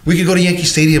 We could go to Yankee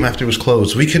Stadium after it was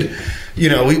closed. We could,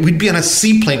 we'd be on a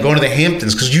seaplane going to the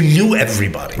Hamptons because you knew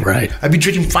everybody. Right. I'd be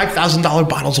drinking $5,000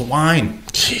 bottles of wine.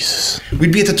 Jesus.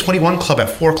 We'd be at the 21 Club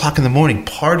at 4 o'clock in the morning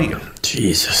partying.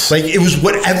 Jesus. Like, it was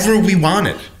whatever we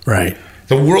wanted. Right.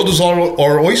 The world was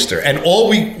our oyster. And all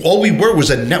we were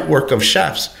was a network of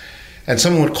chefs. And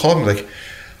someone would call me like,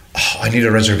 oh, I need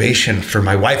a reservation for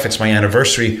my wife. It's my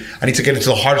anniversary. I need to get into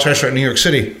the hardest restaurant in New York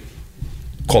City.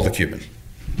 Call the Cuban.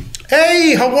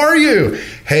 Hey, how are you?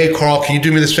 Hey, Carl, can you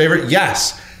do me this favor?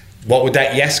 Yes. What would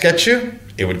that yes get you?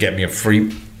 It would get me a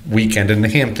free weekend in the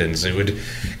Hamptons. It would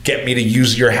get me to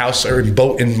use your house or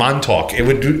boat in Montauk.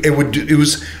 It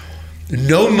was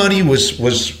no money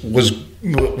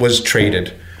was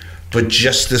traded, but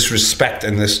just this respect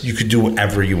and this, you could do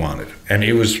whatever you wanted. And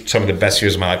it was some of the best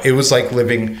years of my life. It was like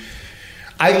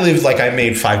I lived like I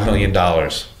made $5 million.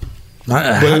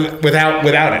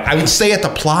 Without it. I would stay at the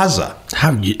Plaza.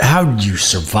 How did you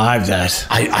survive that?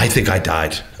 I think I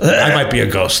died. I might be a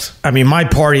ghost. My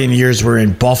partying years were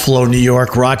in Buffalo, New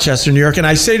York, Rochester, New York, and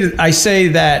I say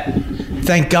that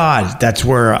thank God that's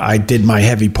where I did my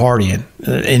heavy partying.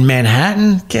 In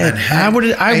Manhattan,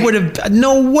 I would have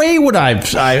no way would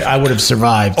I would have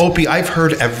survived. Opie, I've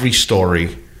heard every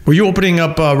story. Were you opening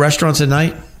up restaurants at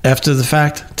night? After the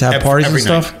fact, to have parties and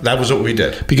stuff? Night. That was what we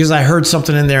did. Because I heard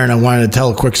something in there and I wanted to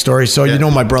tell a quick story. So you know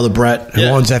my brother Brett, who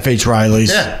owns F.H.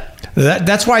 Riley's. Yeah.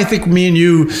 That's why I think me and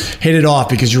you hit it off,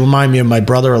 because you remind me of my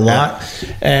brother a lot.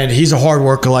 And he's a hard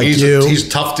worker like he's you. He's a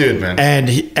tough dude, man.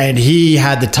 And he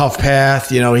had the tough path.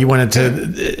 He went into,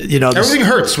 everything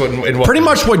hurts in pretty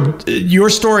much what your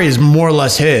story is more or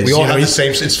less his. We all have the same.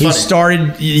 It's funny. He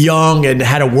started young and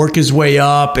had to work his way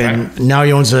up, and now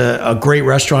he owns a great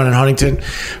restaurant in Huntington.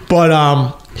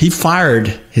 But he fired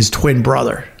his twin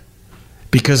brother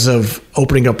because of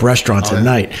opening up restaurants at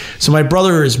night. So my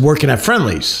brother is working at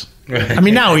Friendly's. I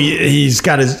mean, now he's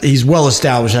well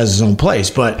established, has his own place,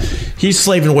 but he's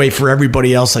slaving away for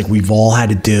everybody else like we've all had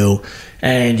to do.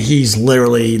 And he's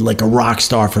literally like a rock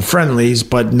star for Friendly's,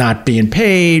 but not being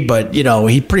paid. But,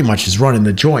 he pretty much is running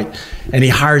the joint. And he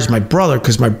hires my brother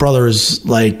because my brother is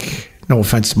like, no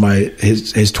offense to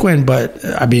his twin, but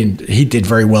I mean, he did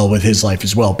very well with his life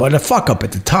as well, but a fuck up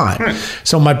at the time. Right.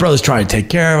 So my brother's trying to take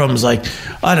care of him. He's like,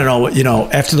 I don't know,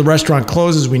 after the restaurant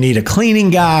closes, we need a cleaning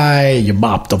guy. You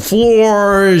mop the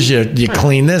floors, you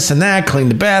clean this and that, clean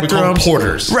the bathrooms. We call them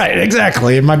porters. Right,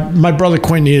 exactly. And my brother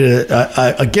Quinn needed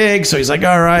a gig, so he's like,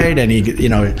 all right. And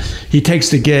he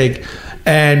takes the gig.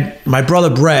 And my brother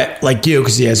Brett, like you,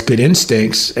 because he has good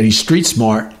instincts and he's street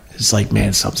smart, it's like,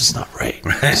 man, something's not right.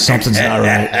 Something's not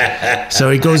right.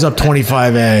 So he goes up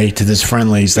 25A to this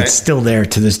Friendly's that's still there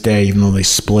to this day, even though they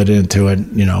split it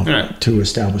into two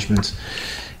establishments.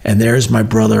 And there's my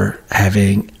brother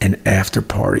having an after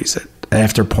party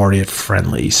at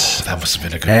Friendly's. That must have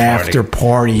been a good after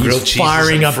party. He's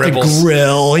firing up the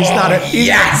grill. He's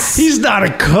He's not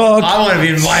a cook. I want to be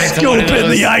invited to one of those.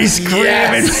 Scooping the ice cream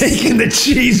and making the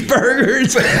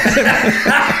cheeseburgers.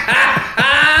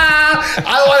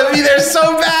 I want to be there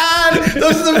so bad.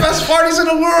 Those are the best parties in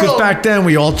the world. Because back then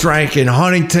we all drank in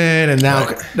Huntington, and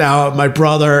now my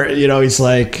brother, he's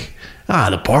like,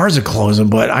 the bars are closing,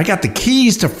 but I got the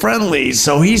keys to Friendly's,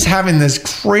 so he's having this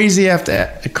crazy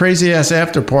ass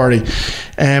after party,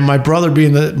 and my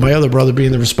other brother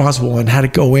being the responsible one had to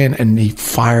go in, and he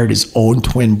fired his own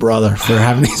twin brother for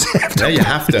having these after parties. You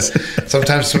have to.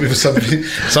 Sometimes some people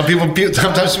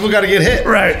sometimes people got to get hit.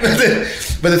 Right.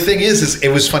 But the thing is it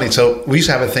was funny. So we used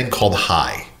to have a thing called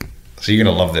high. So you're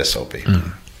gonna love this, Opie.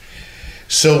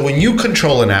 So when you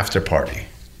control an after party,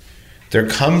 there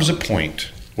comes a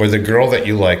point where the girl that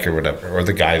you like or whatever, or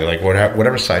the guy, like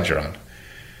whatever side you're on,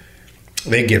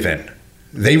 they give in.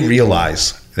 They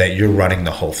realize that you're running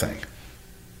the whole thing.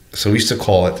 So we used to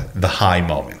call it the high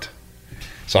moment.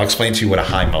 So I'll explain to you what a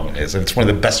high moment is. And it's one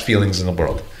of the best feelings in the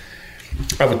world.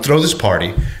 I would throw this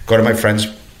party, go to my friend's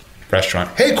restaurant.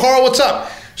 Hey, Carl, what's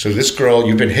up? So this girl,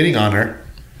 you've been hitting on her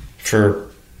for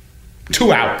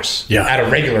 2 hours at a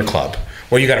regular club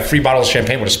where you got a free bottle of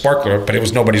champagne with a sparkler, but it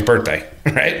was nobody's birthday,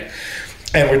 right?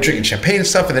 And we're drinking champagne and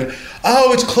stuff, and then,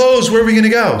 it's closed. Where are we going to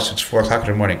go? So it's 4 o'clock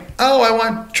in the morning. I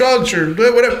want drugs or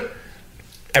whatever.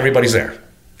 Everybody's there.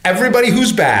 Everybody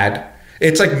who's bad,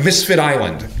 it's like Misfit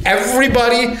Island.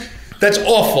 Everybody that's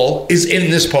awful is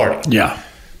in this party. Yeah.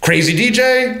 Crazy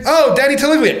DJ. Danny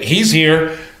Taliglia. He's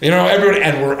here. Everybody.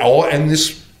 And we're all in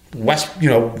this West,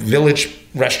 Village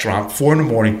restaurant, 4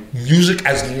 a.m, music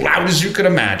as loud as you could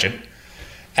imagine.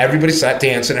 Everybody sat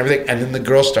dancing, everything. And then the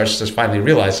girl starts to finally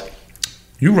realize,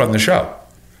 you run the show.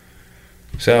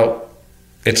 So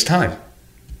it's time.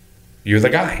 You're the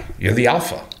guy. You're the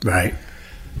alpha. Right.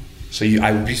 So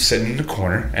I would be sitting in the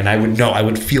corner, and I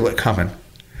would feel it coming.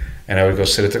 And I would go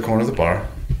sit at the corner of the bar,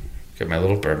 get my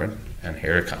little bourbon, and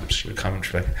here it comes. She would come and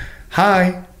she'd be like,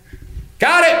 hi.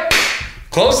 Got it.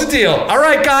 Close the deal. All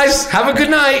right, guys. Have a good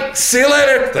night. See you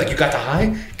later. Like, you got the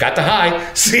high? Got the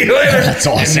high. See you later. That's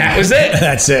awesome. And that was it.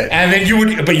 That's it. And then you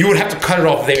would have to cut it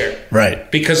off there.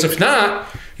 Right. Because if not,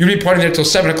 you'd be partying there till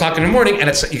 7 o'clock in the morning, and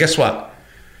guess what?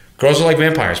 Girls are like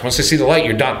vampires. Once they see the light,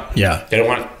 you're done. Yeah. They don't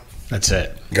want it. That's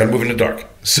it. You gotta move in the dark.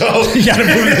 So you gotta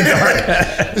move in the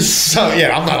dark. So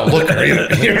I'm not a looker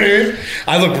either. You know what I mean?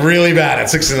 I look really bad at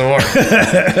 6 in the morning.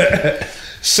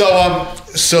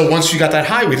 So once you got that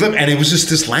high, we lived, and it was just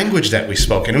this language that we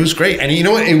spoke, and it was great. And you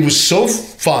know what? It was so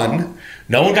fun.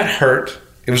 No one got hurt.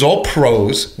 It was all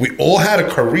pros. We all had a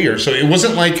career, so it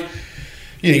wasn't like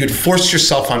you'd force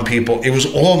yourself on people. It was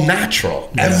all natural.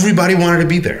 Yeah. Everybody wanted to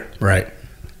be there. Right.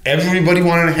 Everybody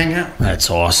wanted to hang out. That's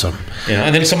awesome.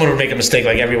 And then someone would make a mistake,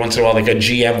 like every once in a while, like a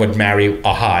GM would marry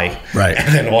a high, right?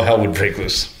 And then all hell would break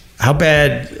loose. How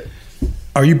bad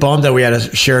are you bummed that we had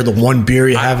to share the one beer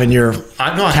you have in your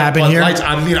cabin here? Lights.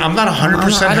 I mean, I'm not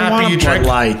 100% happy you drank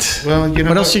light. Well,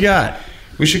 what else you got?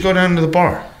 We should go down to the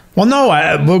bar. Well, no,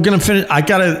 we're gonna finish. I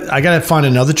gotta find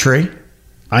another tree.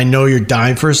 I know you're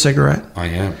dying for a cigarette. I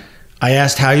am. I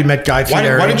asked how you met Guy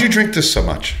Fieri. Why did you drink this so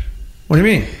much? What do you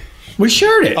mean? We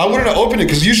shared it. I wanted to open it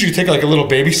because usually you take like a little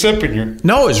baby sip and you're...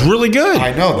 No, it's really good.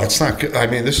 I know. That's not good. I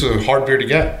mean, this is a hard beer to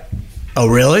get. Oh,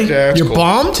 really? Yeah, it's You're cool.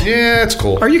 bummed? Yeah, it's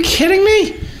cool. Are you kidding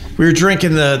me? We were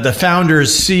drinking the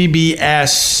Founders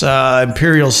CBS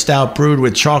Imperial Stout brewed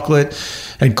with chocolate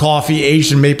and coffee,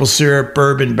 aged in maple syrup,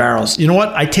 bourbon barrels. You know what?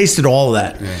 I tasted all of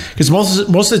that. Because most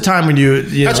of the time when you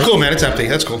That's know, cool, man. It's empty.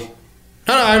 That's cool.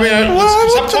 No, I mean,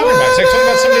 stop talking about it. It's like talking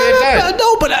about somebody that died.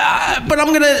 No, but I'm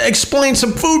going to explain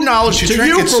some food knowledge to drank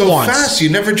you it for so once. fast. You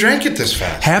never drank it this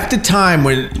fast. Half the time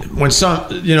when some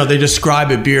they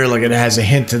describe a beer like it has a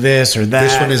hint of this or that.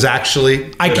 This one is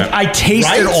actually. I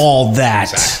tasted Right? all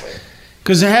that. Exactly.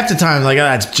 Because half the time, like,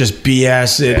 that's just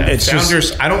BS. It's Founders.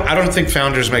 just. I don't think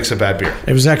Founders makes a bad beer.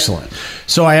 It was excellent.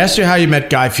 So I asked you how you met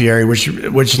Guy Fieri,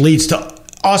 which leads to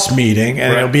us meeting,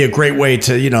 and Right. it'll be a great way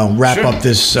to wrap Sure. up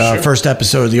this Sure. first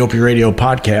episode of the Opie Radio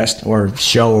podcast or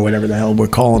show or whatever the hell we're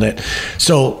calling it.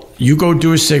 So you go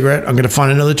do a cigarette. I'm going to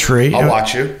find another tree. I'll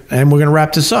watch you. and we're going to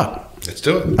wrap this up. Let's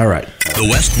do it. All right. The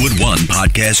Westwood One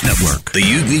Podcast Network. The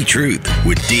Ugly Truth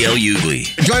with DL Ugly.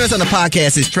 Join us on the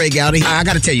podcast is Trey Gowdy. I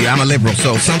got to tell you, I'm a liberal,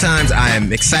 so sometimes I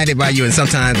am excited by you and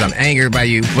sometimes I'm angered by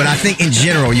you. But I think in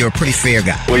general, you're a pretty fair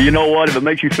guy. Well, you know what? If it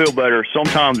makes you feel better,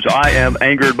 sometimes I am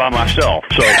angered by myself.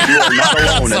 So you are not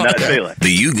alone in that feeling.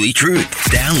 The Ugly Truth.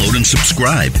 Download and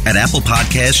subscribe at Apple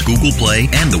Podcasts, Google Play,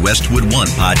 and the Westwood One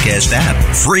Podcast app.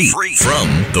 Free from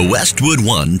the Westwood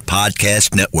One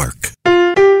Podcast Network.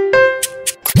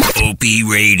 Opie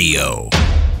Radio.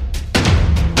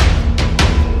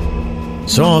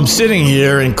 So I'm sitting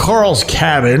here in Carl's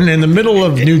cabin in the middle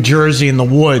of New Jersey in the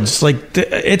woods. Like,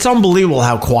 it's unbelievable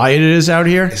how quiet it is out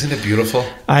here. Isn't it beautiful?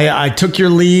 I took your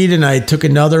lead and I took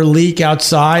another leak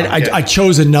outside. Okay. I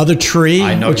chose another tree,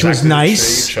 I know which was exactly the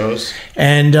nice. tree you chose.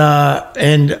 And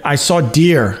I saw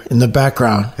deer in the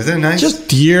background. Isn't it nice? Just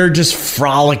deer, just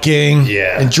frolicking,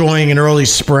 Yeah. enjoying an early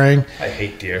spring. I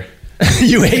hate deer.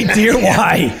 You hate deer?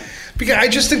 Why? Because I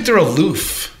just think they're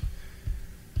aloof.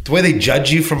 The way they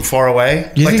judge you from far away.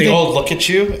 You Like think they they- all look at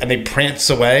you and they prance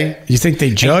away. You think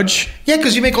they judge? Yeah,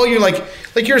 because you make all your like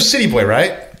you're a city boy,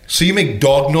 right? So you make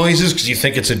dog noises because you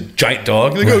think it's a giant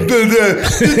dog. They go, Right. "Duh, duh,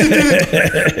 duh,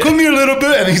 duh, duh. Come here a little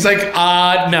bit. And he's like,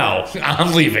 no,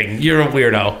 I'm leaving. You're a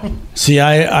weirdo. See,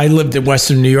 I lived in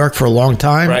Western New York for a long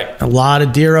time. Right. A lot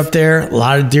of deer up there. A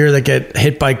lot of deer that get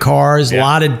hit by cars. A Yeah.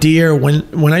 lot of deer.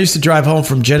 When I used to drive home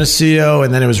from Geneseo,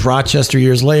 and then it was Rochester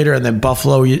years later, and then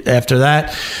Buffalo after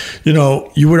that,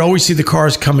 you would always see the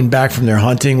cars coming back from their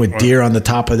hunting with deer on the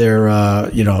top of their,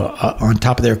 on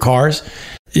top of their cars.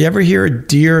 You ever hear a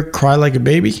deer cry like a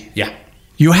baby? Yeah.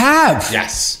 You have?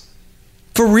 Yes.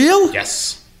 For real?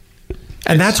 Yes.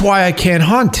 And that's why I can't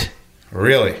hunt.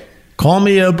 Really? Call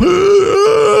me a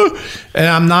boo. And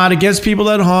I'm not against people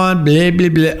that hunt, blah, blah,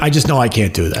 blah. I just know I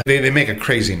can't do that. They make a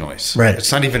crazy noise. Right.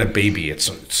 It's not even a baby. It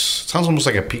sounds almost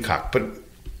like a peacock. But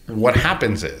what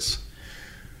happens is,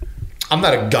 I'm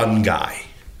not a gun guy,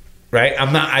 right?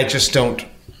 I just don't.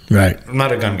 Right. I'm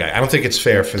not a gun guy. I don't think it's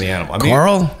fair for the animal. I mean,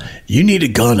 Carl, you need a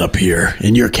gun up here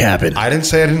in your cabin. I didn't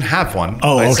say I didn't have one.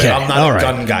 Oh, I said okay. I'm not All a right.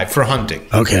 gun guy for hunting.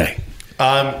 Okay.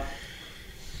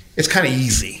 It's kind of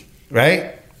easy,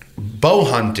 right? Bow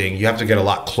hunting, you have to get a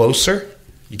lot closer.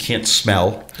 You can't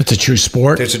smell. It's a true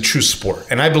sport. It's a true sport.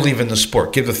 And I believe in the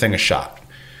sport. Give the thing a shot.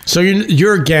 So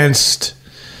you're against...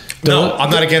 No, I'm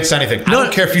not against anything. I No.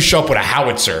 don't care if you show up with a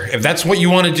howitzer. If that's what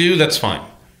you want to do, that's fine.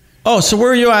 Oh, so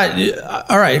where are you at?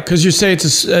 All right, because you say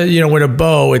it's with a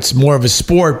bow, it's more of a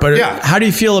sport. But Yeah. how do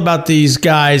you feel about these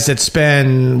guys that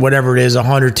spend whatever it is,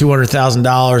 $100,000,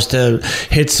 $200,000 to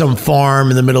hit some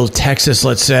farm in the middle of Texas,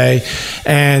 let's say,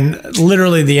 and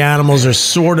literally the animals are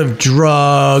sort of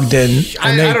drugged and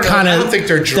I they don't know. kind I of don't think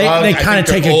they're drugged. They kind of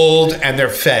take they're a old and they're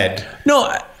fed.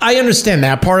 No, I understand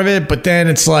that part of it, but then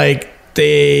it's like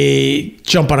they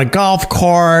jump on a golf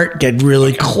cart, get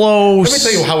really close. Let me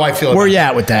tell you how I feel. Where about you it.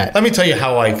 at with that? Let me tell you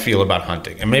how I feel about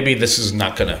hunting. And maybe this is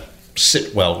not going to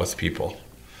sit well with people.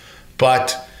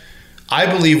 But I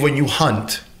believe when you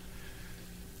hunt,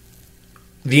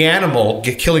 the animal,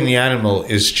 killing the animal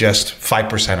is just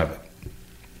 5% of it.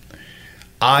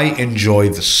 I enjoy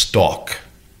the stalk.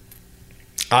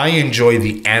 I enjoy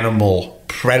the animal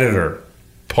predator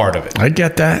part of it. I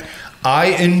get that. I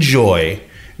enjoy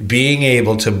being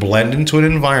able to blend into an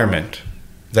environment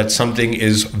that something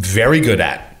is very good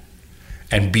at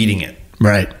and beating it.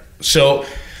 Right. So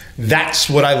that's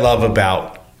what I love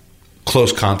about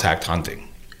close contact hunting.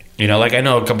 Like I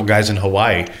know a couple guys in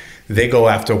Hawaii, they go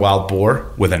after wild boar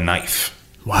with a knife.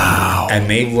 Wow. And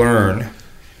they learn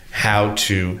how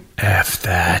to F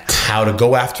that.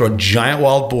 go after a giant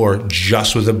wild boar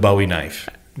just with a Bowie knife.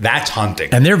 That's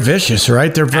hunting. And they're vicious,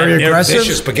 right? They're very aggressive. They're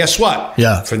vicious, but guess what?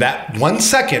 Yeah. For that 1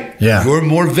 second, Yeah. you're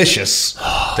more vicious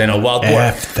than a wild boar.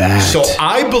 F that. So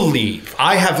I believe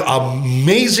I have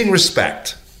amazing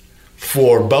respect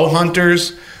for bow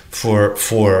hunters, for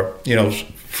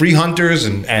free hunters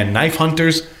and knife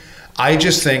hunters. I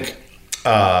just think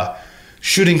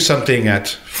shooting something at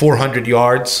 400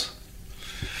 yards,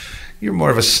 you're more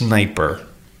of a sniper.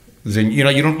 Then you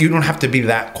don't have to be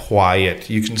that quiet.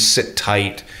 You can sit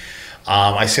tight.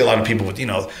 I see a lot of people with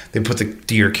they put the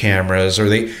deer cameras or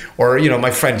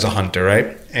my friend's a hunter,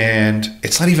 right? And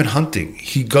it's not even hunting.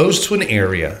 He goes to an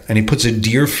area and he puts a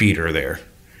deer feeder there.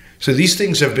 So these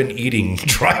things have been eating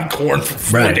dry corn for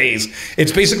 4 days.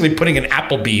 It's basically putting an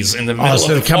Applebee's in the middle of the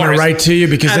forest. Coming right to you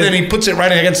because then he puts it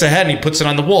right against the head and he puts it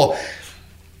on the wall.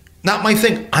 Not my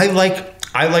thing. I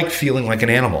like feeling like an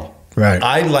animal. Right.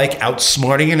 I like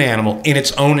outsmarting an animal in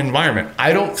its own environment.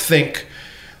 I don't think,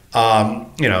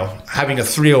 having a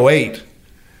 308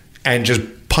 and just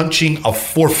punching a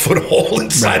 4-foot hole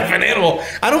inside of an animal.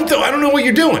 I don't know what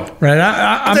you're doing. Right.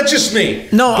 That's just me.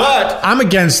 No, but I'm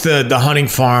against the hunting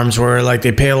farms where like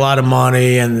they pay a lot of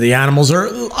money and the animals are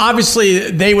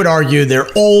obviously they would argue they're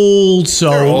old.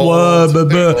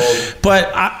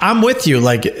 But I'm with you.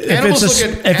 Like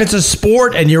if it's a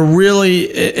sport and you're really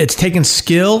it's taking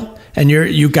skill and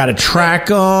you got to track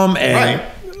them and. Right.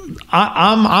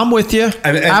 I'm with you.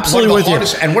 And absolutely with you.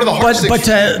 And one of the hardest things.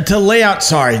 But to lay out,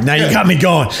 sorry, now you got me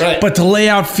going. Right. But to lay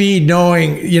out feed,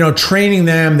 knowing, training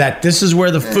them that this is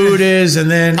where the food is,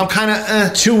 and then I'm kind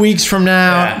of 2 weeks from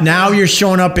now, you're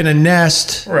showing up in a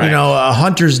nest, a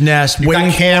hunter's nest, waiting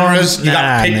got cameras, for you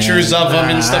got pictures of them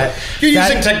and stuff. You're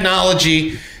using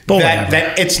technology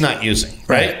that it's not using,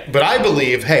 right? But I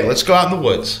believe, hey, let's go out in the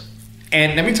woods.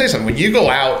 And let me tell you something. When you go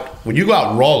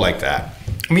out raw like that,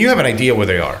 I mean, you have an idea where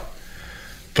they are.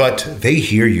 But they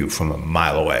hear you from a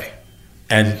mile away.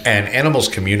 And animals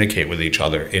communicate with each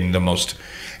other in the most...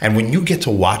 And when you get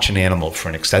to watch an animal for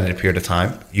an extended period of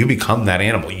time, you become that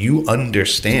animal. You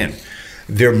understand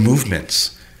their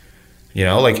movements.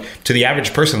 Like to the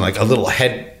average person, like a little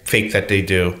head fake that they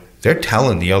do, they're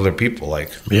telling the other people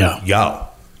like, yo,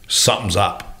 something's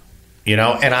up. And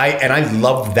I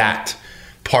love that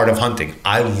part of hunting.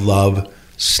 I love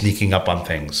sneaking up on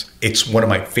things. It's one of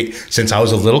my favorite... Since I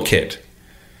was a little kid...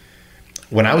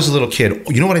 When I was a little kid,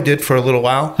 you know what I did for a little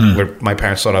while? Where my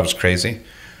parents thought I was crazy?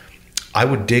 I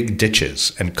would dig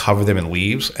ditches and cover them in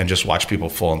leaves and just watch people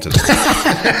fall into the ditch.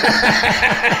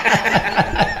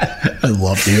 I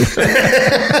love you.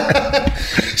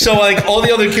 So like all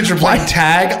the other kids are playing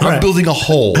tag, I'm building a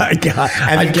hole. And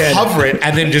then cover it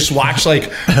and then just watch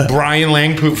like Brian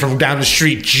Langpoot from down the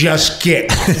street just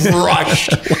get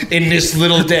crushed in this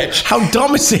little ditch. How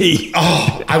dumb is he?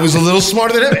 Oh, I was a little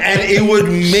smarter than him and it would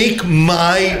make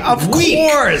my week.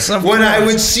 Of course. I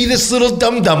would see this little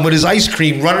dum-dum with his ice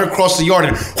cream running across the yard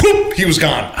and whoop, he was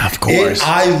gone. Of course.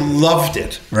 I loved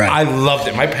it. Right. I loved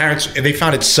it. My parents, they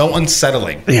found it so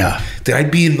unsettling. Yeah. That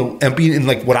I'd be in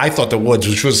like what I thought the woods,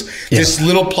 which was this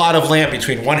little plot of land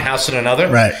between one house and another.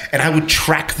 Right. And I would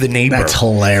track the neighbor. That's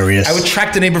hilarious. I would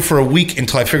track the neighbor for a week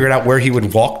until I figured out where he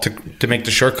would walk to make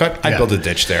the shortcut. I'd build a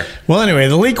ditch there. Well, anyway,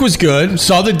 the leak was good.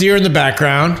 Saw the deer in the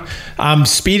background. I'm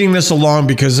speeding this along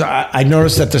because I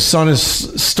noticed that the sun is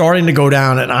starting to go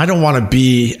down and I don't want to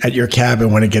be at your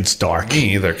cabin when it gets dark.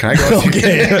 Me either. Can I go?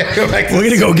 Okay. We're going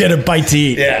to go get a bite to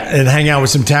eat and hang out with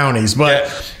some townies. But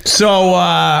so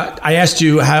I asked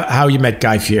you how you met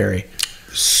Guy Fieri.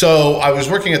 So I was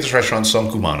working at this restaurant, Son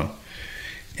Cumano,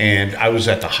 and I was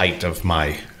at the height of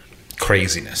my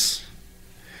craziness.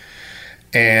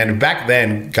 And back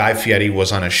then, Guy Fieri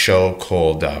was on a show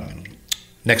called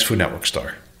Next Food Network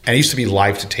Star. And it used to be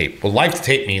live to tape. What live to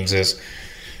tape means is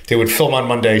they would film on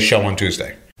Monday, show on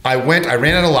Tuesday. I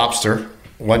ran out of lobster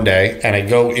one day, and I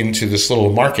go into this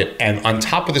little market, and on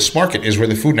top of this market is where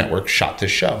the Food Network shot this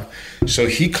show. So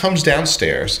he comes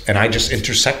downstairs, and I just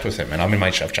intersect with him, and I'm in my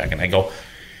chef check, and I go,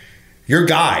 "You're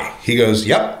Guy." He goes,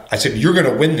 "Yep." I said, "You're going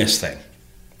to win this thing,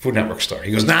 Food Network Star."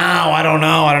 He goes, "No, I don't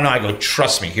know. I go,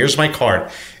 "Trust me, here's my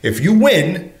card. If you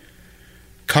win,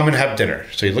 come and have dinner."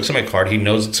 So he looks at my card. He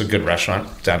knows it's a good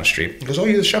restaurant down the street. He goes, "Oh,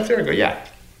 you're the chef there?" I go, "Yeah."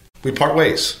 We part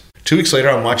ways. 2 weeks later,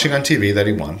 I'm watching on TV that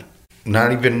he won.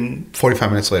 Not even 45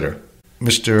 minutes later,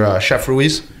 Mr. Chef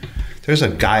Ruiz, there's a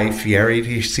Guy Fieri. Do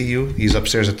you see you? He's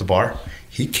upstairs at the bar.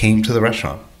 He came to the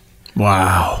restaurant.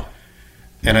 Wow.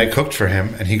 And I cooked for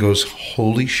him, and he goes,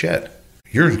 "Holy shit,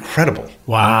 you're incredible."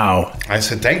 Wow. I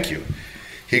said, "Thank you."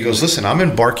 He goes, "Listen, I'm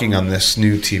embarking on this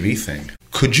new TV thing.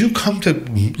 Could you come to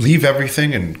leave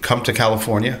everything and come to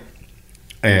California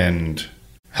and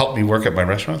help me work at my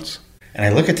restaurants?" And I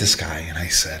look at this guy, and I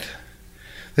said,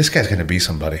 this guy's going to be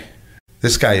somebody.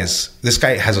 This guy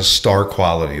has a star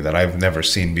quality that I've never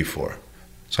seen before.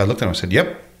 So I looked at him and said,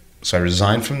 yep. So I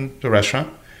resigned from the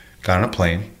restaurant, got on a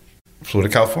plane, flew to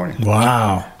California.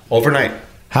 Wow. Overnight.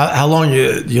 How long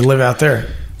you live out there?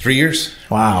 3 years.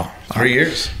 Wow. 3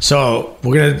 years. So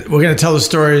we're gonna tell the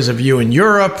stories of you in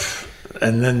Europe,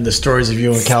 and then the stories of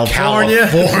you in California.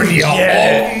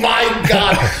 Yeah. Oh my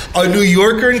God. A New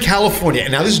Yorker in California.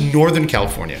 And now this is Northern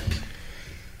California.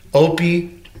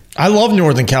 Opie. I love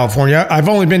Northern California. I've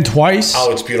only been twice.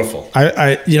 Oh, it's beautiful.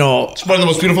 It's one of the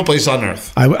most beautiful places on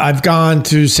earth. I've gone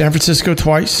to San Francisco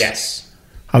twice. Yes.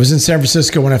 I was in San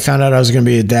Francisco when I found out I was going to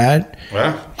be a dad.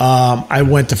 Wow. I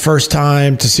went the first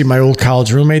time to see my old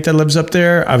college roommate that lives up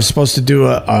there. I was supposed to do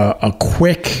a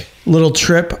quick little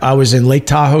trip. I was in Lake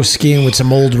Tahoe skiing with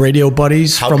some old radio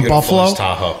buddies from Buffalo. Is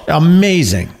Tahoe?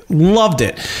 Amazing. Loved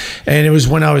it. And it was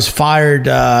when I was fired.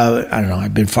 I don't know.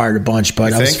 I've been fired a bunch,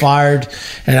 but I was fired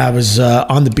and I was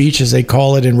on the beach, as they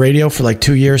call it in radio, for like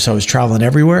 2 years. So I was traveling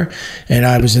everywhere. And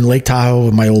I was in Lake Tahoe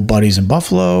with my old buddies in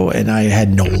Buffalo, and I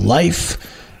had no life.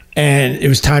 And it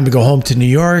was time to go home to New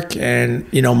York. And,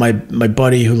 my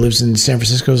buddy who lives in San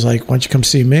Francisco was like, why don't you come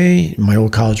see me? My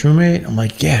old college roommate. I'm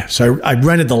like, yeah. So I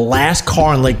rented the last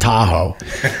car in Lake Tahoe.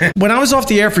 When I was off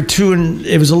the air for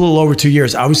it was a little over 2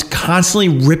 years, I was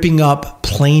constantly ripping up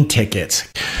plane tickets.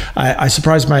 I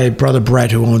surprised my brother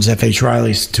Brett, who owns F.H.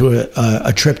 Riley's, to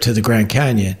a trip to the Grand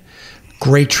Canyon.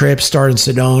 Great trip. Started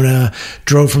in Sedona,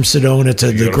 drove from Sedona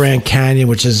to the Grand Canyon,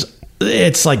 which is...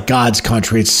 it's like God's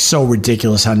country. It's so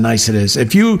ridiculous how nice it is.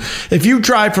 If you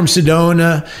drive from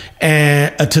Sedona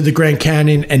to the Grand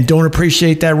Canyon and don't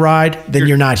appreciate that ride, then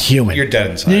you're not human. You're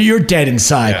dead inside. You're dead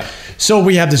inside. Yeah. So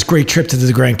we have this great trip to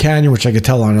the Grand Canyon, which I could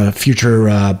tell on a future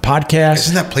podcast.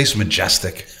 Isn't that place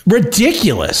majestic?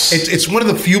 Ridiculous. It's one of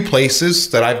the few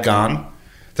places that I've gone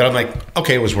that I'm like,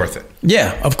 okay, it was worth it.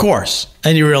 Yeah, of course.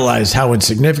 And you realize how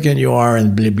insignificant you are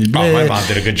and blah, blah, blah. Oh, my mom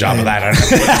did a good job of that.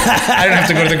 I don't have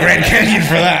to go to the Grand Canyon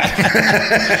for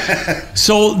that.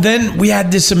 So then we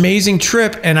had this amazing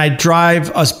trip, and I drive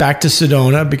us back to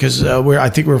Sedona because I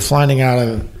think we were flying out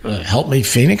of, help me,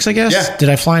 Phoenix, I guess? Yeah. Did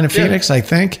I fly into Phoenix? Yeah. I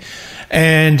think.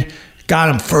 And got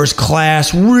him first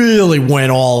class, really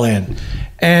went all in.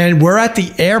 And we're at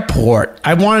the airport.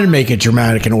 I wanted to make it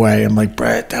dramatic in a way. I'm like,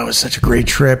 Brett, that was such a great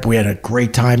trip. We had a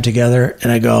great time together.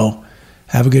 And I go,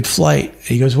 have a good flight.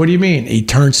 He goes, what do you mean? He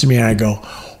turns to me and I go,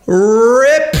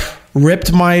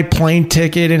 ripped my plane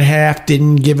ticket in half.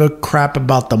 Didn't give a crap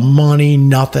about the money,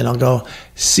 nothing. I'll go,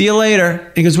 see you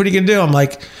later. He goes, what are you going to do? I'm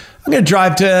like, I'm going to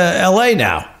drive to LA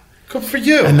now. Good for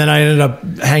you. And then I ended up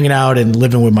hanging out and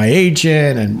living with my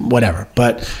agent and whatever.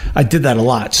 But I did that a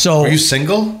lot. So, were you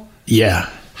single? Yeah.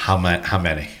 How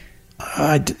many?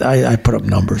 I put up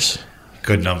numbers.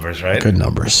 Good numbers, right? Good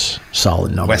numbers.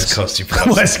 Solid numbers. West Coast, you put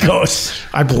up West Coast.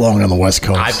 I belong on the West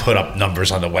Coast. I put up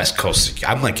numbers on the West Coast.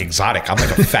 I'm like exotic. I'm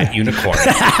like a fat unicorn.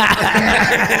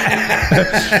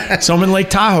 So I'm in Lake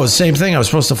Tahoe. Same thing. I was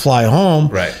supposed to fly home.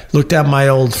 Right. Looked at my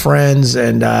old friends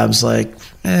and I was like,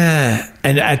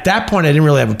 And at that point, I didn't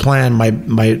really have a plan. My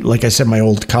like I said, my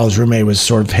old college roommate was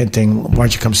sort of hinting, why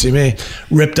don't you come see me?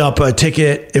 Ripped up a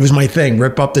ticket. It was my thing.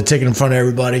 Rip up the ticket in front of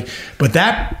everybody. But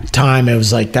that time, it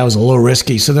was like, that was a little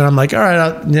risky. So then I'm like, all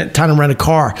right, time to rent a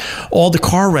car. All the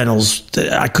car rentals,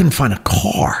 I couldn't find a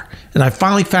car. And I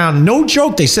finally found, no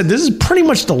joke, they said this is pretty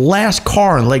much the last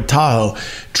car in Lake Tahoe.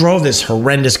 Drove this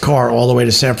horrendous car all the way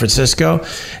to San Francisco.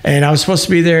 And I was supposed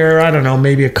to be there, I don't know,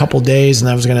 maybe a couple days. And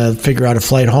I was going to figure out a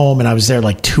flight home. And I was there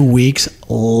like 2 weeks.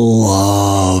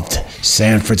 Loved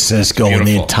San Francisco and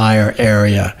the entire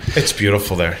area. It's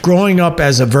beautiful there. Growing up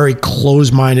as a very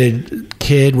closed-minded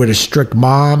kid with a strict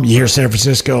mom, you hear San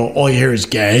Francisco, all you hear is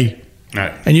gay.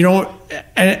 Right. And you don't...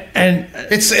 And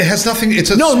it has nothing.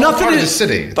 It's a small part of the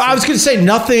city. But I was going to say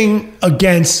nothing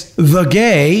against the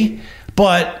gay,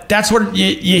 but that's what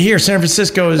you hear. San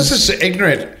Francisco is. This is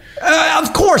ignorant.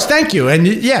 Of course, thank you, and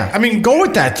yeah, I mean, go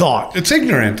with that thought. It's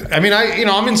ignorant. I mean,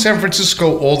 I'm in San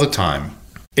Francisco all the time.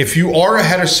 If you are a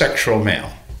heterosexual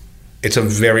male, it's a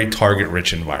very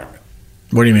target-rich environment.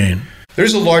 What do you mean?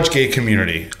 There's a large gay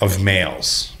community of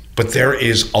males, but there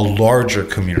is a larger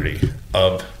community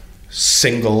of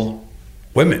single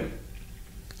women.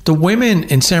 The women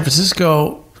in San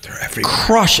Francisco, they're everywhere.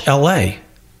 Crush LA.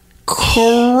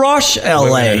 Crush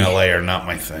LA. Women in LA are not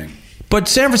my thing. But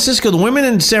San Francisco, the women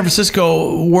in San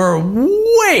Francisco were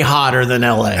way hotter than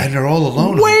LA. And they're all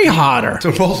alone. Way hotter.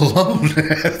 They're all alone.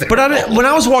 But when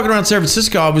I was walking around San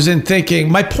Francisco, I wasn't thinking,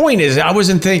 my point is, I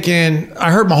wasn't thinking, I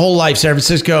heard my whole life San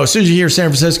Francisco, as soon as you hear San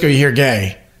Francisco, you hear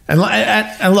gay.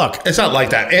 And look, It's not like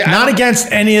that. not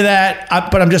against any of that,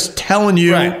 but I'm just telling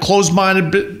you, Right.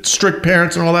 closed-minded, strict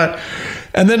parents and all that.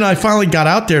 And then I finally got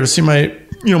out there to see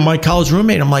my college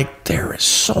roommate. I'm like, there is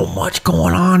so much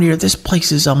going on here. This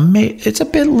place is amazing. It's a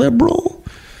bit liberal.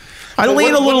 I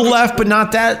lean a little left, but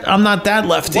not that. I'm not that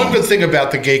lefty. One good thing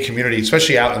about the gay community,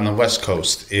 especially out in the West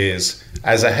Coast, is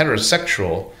as a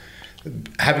heterosexual,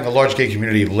 having a large gay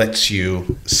community lets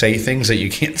you say things that you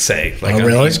can't say, like on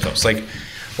the East Coast. Like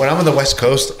when I'm on the West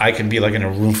Coast, I can be like in a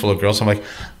room full of girls. I'm like,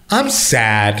 I'm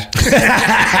sad.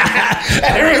 And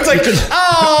everyone's like,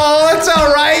 oh, that's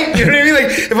all right. You know what I mean? Like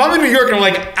if I'm in New York and I'm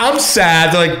like, I'm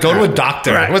sad, they're like, go to a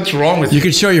doctor. Right. What's wrong with You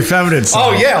can show your feminine side.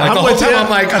 Oh yeah, like the whole time I'm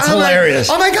like, that's I'm hilarious.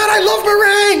 Like, oh my God, I love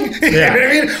meringue. Yeah. You know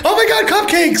what I mean? Oh my God,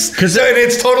 cupcakes. And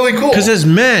it's totally cool. Because as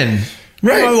men,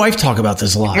 Right. my wife talk about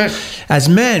this a lot. Right. As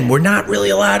men, we're not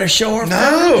really allowed to show our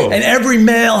No. and every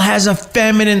male has a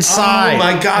feminine side. Oh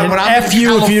my God! And When I'm F in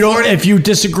you California, if you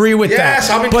disagree with that. yes,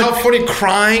 I'm in California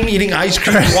crying, eating ice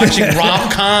cream, watching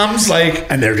rom-coms, like.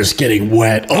 And they're just getting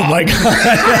wet. Oh my God!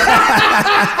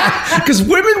 Because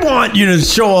women want you to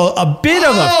show a bit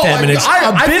of a feminine,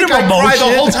 I bit think of emotion. I cry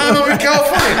the whole time I'm in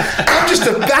California. I'm just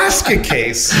a basket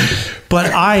case. But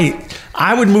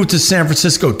I would move to San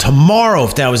Francisco tomorrow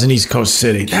if that was an East Coast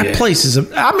city. That place is,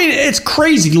 it's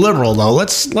crazy liberal though.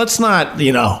 Let's not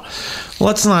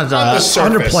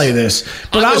underplay this.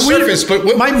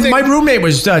 But my roommate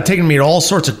was taking me to all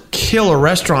sorts of killer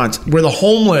restaurants where the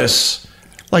homeless,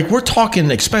 like we're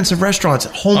talking expensive restaurants,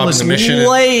 homeless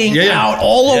laying out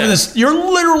all over this. You're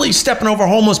literally stepping over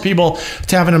homeless people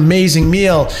to have an amazing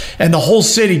meal, and the whole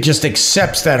city just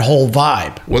accepts that whole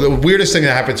vibe. Well, the weirdest thing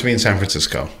that happened to me in San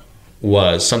Francisco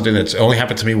was something that's only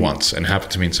happened to me once and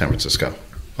happened to me in San Francisco.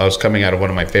 I was coming out of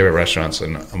one of my favorite restaurants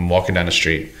and I'm walking down the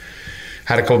street,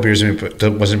 had a couple beers in me,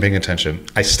 but wasn't paying attention.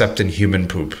 I stepped in human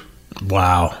poop.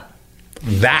 Wow.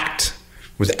 That,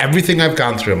 with everything I've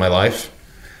gone through in my life,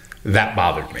 that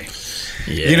bothered me.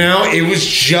 Yeah. You know, it was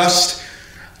just,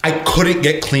 I couldn't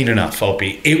get clean enough,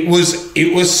 Opie. It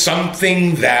was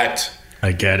something that...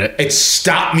 I get it. It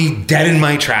stopped me dead in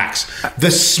my tracks.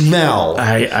 The smell,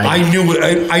 I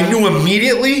knew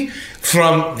immediately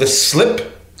from the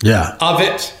slip of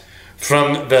it,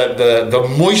 from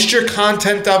the moisture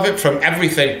content of it, from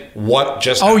everything. What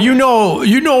just happened. You know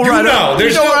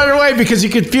right away because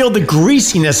you could feel the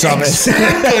greasiness of it.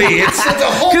 Exactly. It's the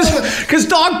whole because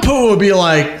dog poo would be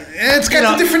like. It's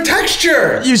got a different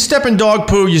texture. You step in dog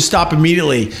poo, you stop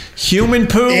immediately. Human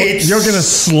poo, you're going to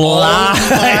slide.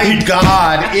 Oh my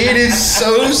God. It is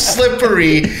so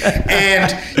slippery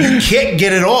and you can't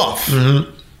get it off. Mm-hmm.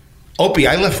 Opie,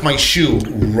 I left my shoe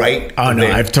right Oh, no.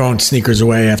 there. I've thrown sneakers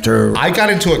away after. I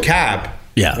got into a cab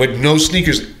with no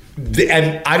sneakers.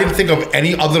 And I didn't think of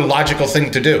any other logical thing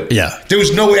to do. Yeah. There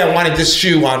was no way I wanted this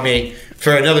shoe on me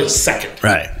for another second.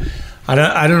 Right.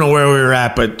 I don't know where we were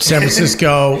at, but San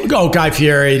Francisco, Guy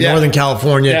Fieri, Northern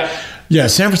California. Yeah,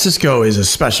 San Francisco is a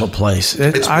special place.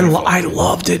 I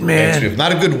loved it, man. It's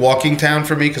not a good walking town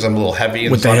for me because I'm a little heavy.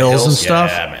 With the hills and stuff?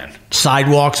 Yeah, man.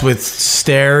 Sidewalks with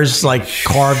stairs like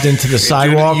carved into the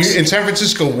sidewalks. Dude, in San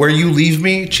Francisco, where you leave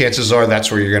me, chances are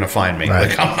that's where you're going to find me. Right.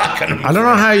 Like, I'm not going to. I don't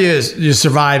know how you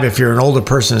survive if you're an older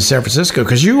person in San Francisco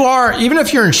because you are, even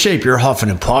if you're in shape, you're huffing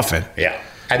and puffing. Yeah.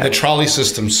 And the trolley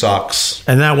system sucks.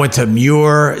 And that went to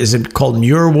Muir. Is it called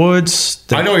Muir Woods?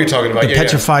 I know what you're talking about. The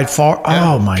petrified forest.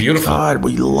 Yeah, oh my beautiful. God,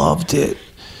 we loved it.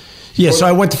 Yeah, so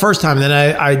I went the first time, and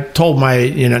then I told my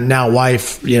now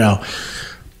wife,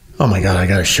 oh my God, I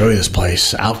got to show you this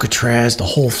place, Alcatraz, the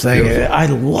whole thing. Beautiful. I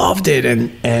loved it,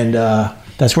 and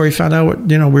that's where we found out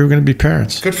we were going to be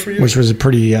parents. Good for you. Which was a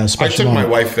pretty special. I took moment. my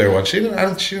wife there once. She didn't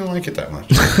like it that much.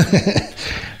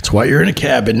 That's why you're in a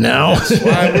cabin now. That's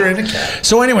why we're in a cabin.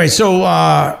 So anyway,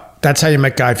 that's how you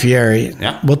met Guy Fieri.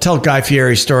 Yeah. We'll tell Guy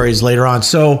Fieri stories later on.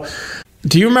 So,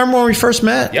 do you remember when we first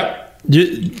met? Yep.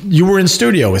 You were in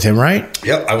studio with him, right?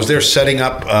 Yep. I was there setting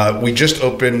up. We just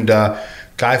opened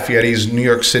Guy Fieri's New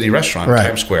York City restaurant,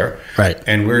 Times Square. Right.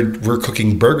 And we're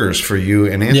cooking burgers for you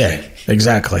and Anthony. Yeah,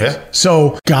 exactly. Yeah.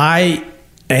 So, Guy,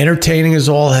 entertaining as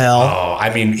all hell. Oh,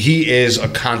 I mean, he is a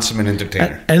consummate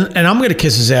entertainer. And I'm going to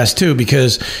kiss his ass too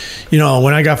because,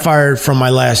 when I got fired from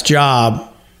my last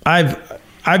job, I've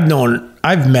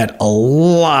met a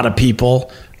lot of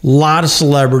people, a lot of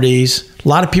celebrities, a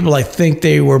lot of people I think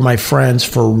they were my friends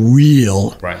for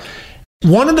real. Right.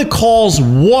 One of the calls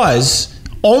was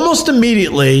almost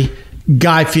immediately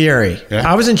Guy Fieri. Yeah.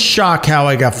 I was in shock how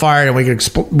I got fired, and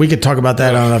we could talk about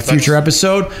that on a future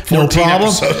episode. No problem.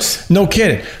 Episodes. No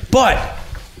kidding. But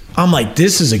I'm like,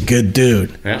 this is a good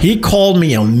dude. Yeah. He called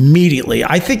me immediately.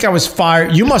 I think I was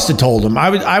fired. You must have told him.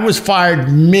 I was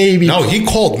fired maybe. No, he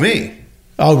called me.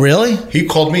 Oh, really? He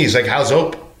called me. He's like, "How's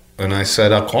Ope?" And I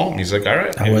said, "I'll call him." He's like, "All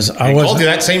right." I called you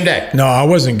that same day. No, I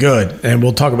wasn't good. And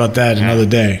we'll talk about that another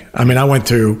day. I mean, I went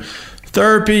through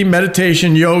therapy,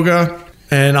 meditation, yoga,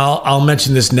 and I'll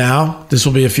mention this now. This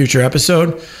will be a future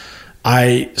episode.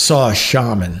 I saw a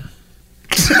shaman.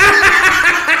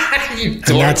 And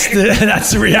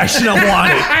that's the reaction I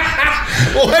wanted.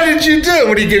 What did you do?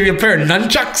 What did he give you, a pair of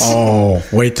nunchucks? Oh,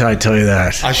 wait till I tell you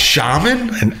that. A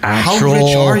shaman? An actual How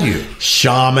rich are you?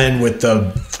 Shaman with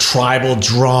the tribal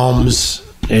drums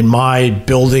in my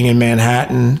building in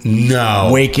Manhattan. No.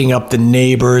 Waking up the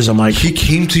neighbors. I'm like, He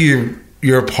came to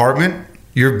your apartment?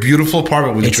 Your beautiful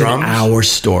apartment with it's drums? an hour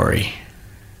story.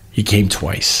 He came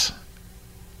twice.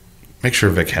 Make sure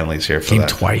Vic Henley's here for Came that.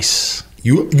 twice.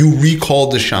 You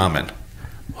recalled the shaman.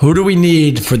 Who do we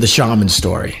need for the shaman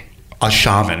story? A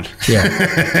shaman.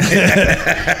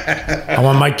 Yeah. I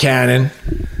want Mike Cannon.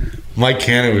 Mike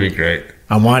Cannon would be great.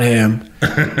 I want him.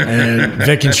 And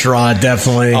Vic and Sherrod,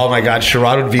 definitely. Oh my God,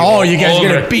 Sherrod would be Oh, you guys are over.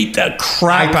 going to beat the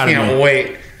crap out I of me. can't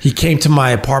wait. He came to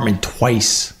my apartment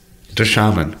twice. The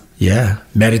shaman. Yeah.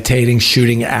 Meditating,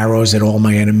 shooting arrows at all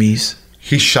my enemies.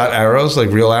 He shot arrows, like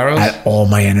real arrows? At all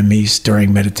my enemies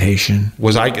during meditation.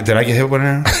 Did I get hit with an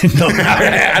arrow? No,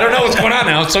 I don't know what's going on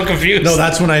now. I'm so confused. no,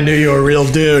 that's when I knew you were a real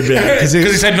dude. Because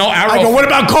he said no arrow. I go, what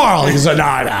about Carl? He said,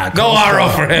 nah. No arrow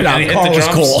for him. Nah, And he hit Carl the was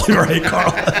drums. cool. Right,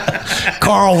 Carl.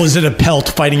 Carl was in a pelt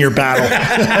fighting your battle.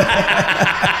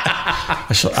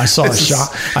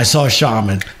 I saw a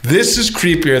shaman. This is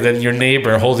creepier than your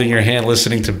neighbor holding your hand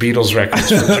listening to Beatles records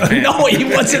from Japan. No, he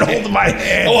wasn't holding my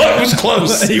hand. Oh, it was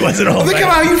close. He wasn't holding Look my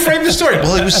at hand. how you framed the story.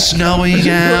 Well, it was snowing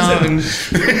out.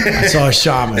 I saw a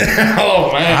shaman.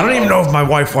 Oh, man. I don't even know if my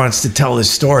wife wants to tell this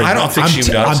story. I don't think she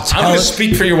does. I'm going to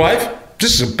speak for your wife.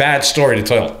 This is a bad story to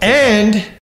tell. And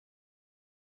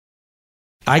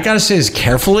I got to say this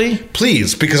carefully.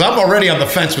 Please, because I'm already on the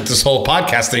fence with this whole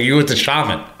podcast thing. You with the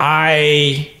shaman.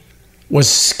 I was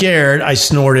scared I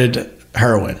snorted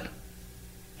heroin.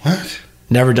 What?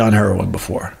 Never done heroin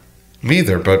before. Me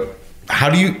either, but how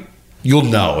do you... You'll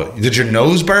know. Did your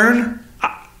nose burn?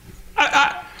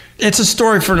 It's a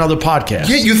story for another podcast.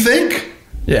 Yeah, you think?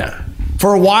 Yeah.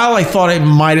 For a while, I thought I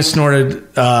might have snorted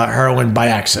heroin by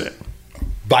accident.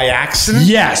 By accident?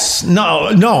 Yes. No,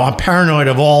 I'm paranoid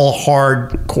of all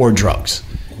hardcore drugs.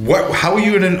 What? How are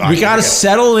you in an... We got to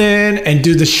settle in and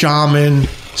do the shaman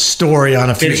story on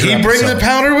a Did future he bring episode. the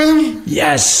powder with him?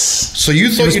 Yes. So you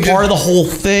It thought was you part did... of the whole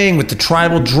thing with the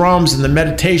tribal drums and the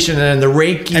meditation and the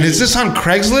Reiki. And is this on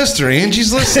Craigslist or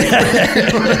Angie's list?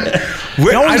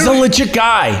 Where, No, I he's a don't- legit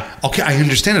guy. Okay, I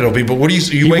understand it, Opie, but what do you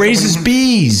He wake up raises in the-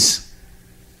 bees.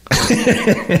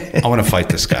 I want to fight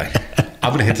this guy. I'm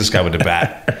going to hit this guy with the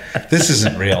bat. This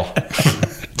isn't real.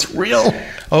 It's real.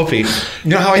 Opie, you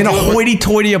know how I In a do it with-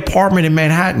 hoity-toity apartment in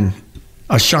Manhattan,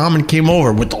 a shaman came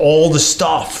over with all the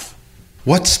stuff.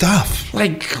 What stuff?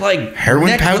 Like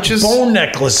Heroin pouches? bone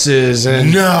necklaces,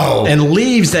 and No. and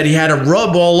leaves that he had to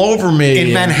rub all over me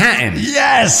In Manhattan.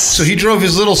 Yes. So he drove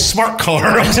his little smart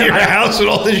car up to your house with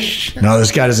all this shit. No,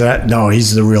 this guy doesn't. No,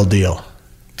 he's the real deal.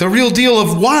 The real deal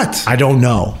of what? I don't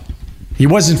know. He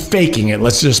wasn't faking it.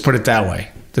 Let's just put it that way.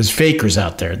 There's fakers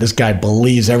out there. This guy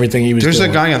believes everything he was There's doing.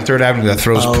 a guy on 3rd Avenue that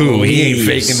throws poo. He ain't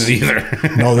faking Believes. it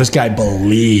either. No, this guy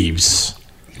believes.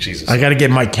 Jesus. I got to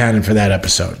get Mike Cannon for that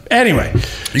episode. Anyway,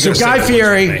 You so gotta say Guy that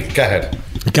Fieri. once with me. Go ahead.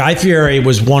 Guy Fieri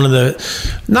was one of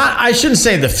the, I shouldn't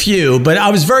say the few, but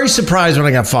I was very surprised when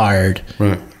I got fired.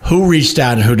 Right. Who reached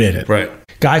out and who didn't. Right.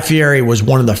 Guy Fieri was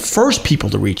one of the first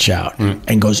people to reach out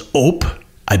and goes, Ope,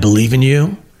 I believe in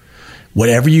you.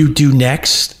 Whatever you do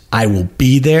next, I will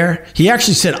be there. He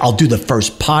actually said, I'll do the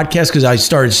first podcast because I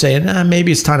started saying,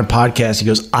 maybe it's time to podcast. He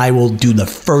goes, I will do the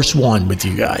first one with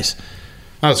you guys.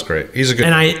 That's great. He's a good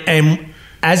And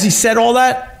as he said all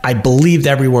that, I believed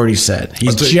every word he said.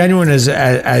 He's genuine as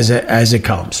it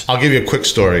comes. I'll give you a quick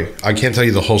story. I can't tell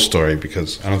you the whole story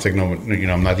because I don't think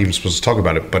I'm not even supposed to talk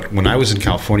about it. But when I was in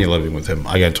California living with him,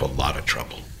 I got into a lot of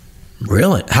trouble.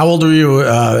 Really? How old were you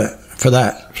for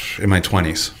that? In my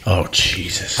 20s. Oh,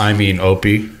 Jesus. I mean,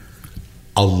 Opie,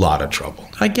 a lot of trouble.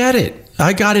 I get it.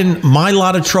 I got in my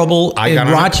lot of trouble in got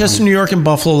in- Rochester, New York, and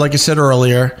Buffalo, like I said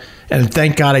earlier. And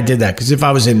thank God I did that. Because if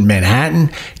I was in Manhattan,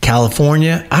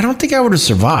 California, I don't think I would have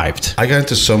survived. I got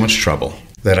into so much trouble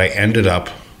that I ended up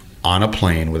on a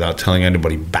plane without telling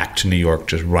anybody back to New York,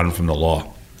 just running from the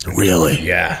law. Really?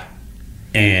 Yeah.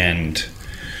 And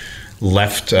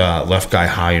left guy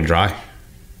high and dry.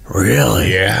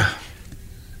 Really? Yeah.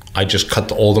 I just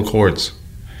cut all the cords.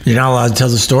 You're not allowed to tell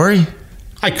the story?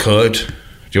 I could. Do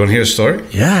you want to hear the story?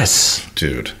 Yes.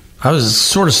 Dude. I was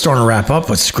sort of starting to wrap up,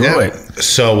 but screw it.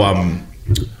 So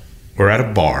we're at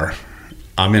a bar.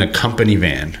 I'm in a company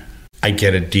van. I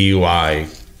get a DUI.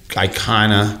 I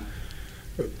kind of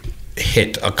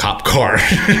hit a cop car.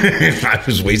 I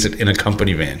was wasted in a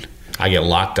company van. I get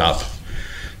locked up.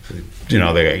 You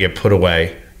know, they get put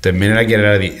away. The minute I get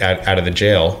out of the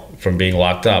jail from being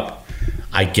locked up,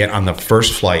 I get on the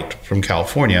first flight from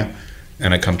California,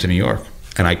 and I come to New York,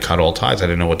 and I cut all ties. I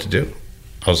didn't know what to do.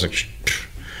 I was like,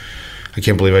 I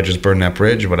can't believe I just burned that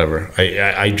bridge or whatever.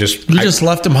 I just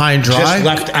left him high and dry. Just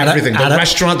left everything. The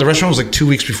restaurant was like 2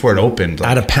 weeks before it opened. Like,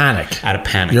 out of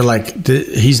panic. You're like,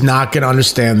 he's not going to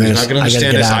understand this. He's not going to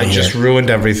understand this. I just ruined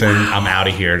everything. I'm out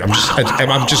of here.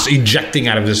 I'm just ejecting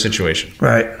out of this situation.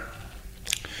 Right.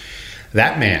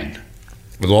 That man,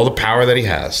 with all the power that he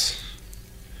has,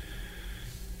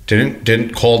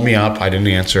 didn't call me up. I didn't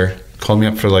answer. Called me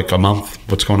up for like a month.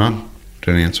 What's going on?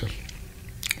 Didn't answer.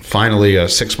 Finally,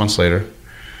 6 months later,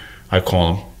 I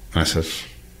call him and I says,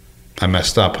 I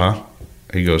messed up, huh?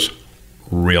 He goes,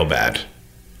 real bad.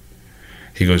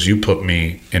 He goes, you put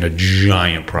me in a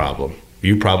giant problem.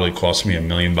 You probably cost me $1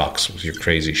 million with your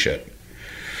crazy shit.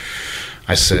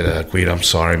 I said, Guido, I'm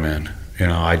sorry, man. You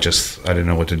know, I didn't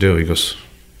know what to do. He goes,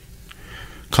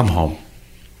 come home.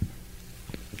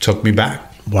 Took me back.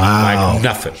 Wow. Like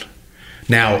nothing.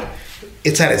 Now,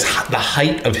 it's at the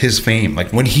height of his fame.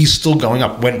 Like when he's still going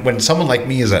up. When someone like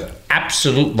me is an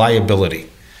absolute liability.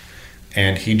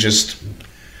 And he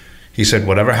said,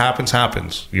 whatever happens,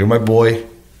 happens. You're my boy.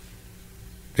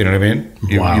 You know what I mean?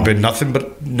 You've been nothing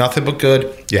but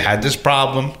good. You had this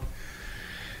problem.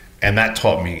 And that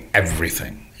taught me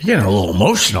everything. You're getting a little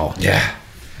emotional. Yeah.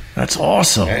 That's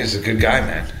awesome. Yeah, he's a good guy,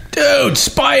 man. Dude,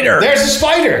 Spider. There's a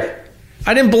Spider.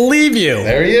 I didn't believe you.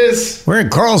 There he is. We're in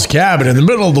Carl's cabin in the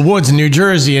middle of the woods in New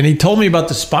Jersey, and he told me about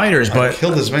the spiders, but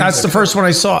that's the first one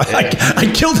I saw. Yeah.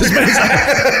 I killed as many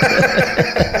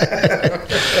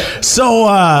as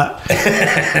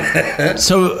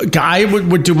So Guy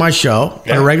would do my show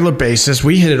on a regular basis.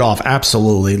 We hit it off.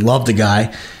 Absolutely. Loved the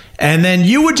guy. And then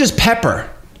you would just pepper.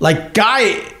 Like,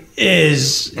 Guy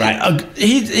is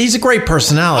he's a great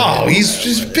personality. Oh, he's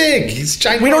just big. He's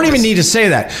gigantic. We don't even need to say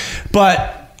that.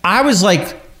 But I was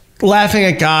like laughing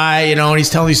at Guy, you know, and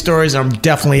he's telling these stories, and I'm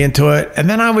definitely into it. And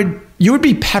then you would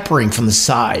be peppering from the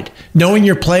side, knowing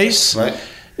your place. Right.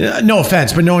 No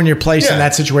offense, but knowing your place in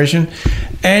that situation.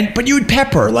 But you would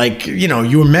pepper, like, you know,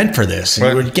 you were meant for this. And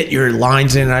you would get your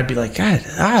lines in, and I'd be like, God,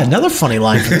 another funny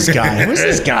line from this guy. Who's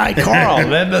this guy?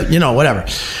 Carl, you know, whatever.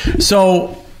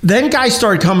 So then Guy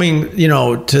started coming, you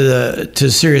know,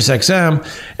 to Sirius XM,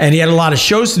 and he had a lot of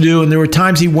shows to do. And there were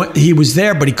times he was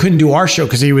there, but he couldn't do our show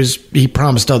because he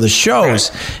promised other shows.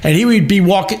 Right. And he would be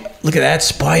walking. Look at that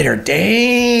spider! Dang,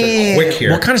 they're quick here.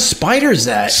 What kind of spider is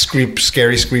that? Scary,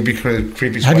 creepy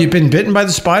spider. Have you been bitten by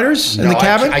the spiders in the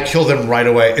cabin? I kill them right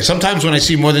away. Sometimes when I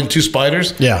see more than 2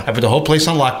 spiders, I put the whole place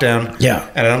on lockdown. Yeah,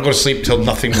 and I don't go to sleep till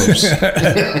nothing moves.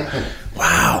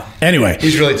 Wow. Anyway,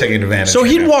 he's really taking advantage. So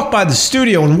he'd walk by the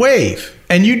studio and wave,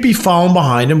 and you'd be following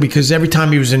behind him because every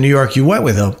time he was in New York, you went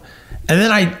with him. And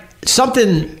then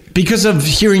because of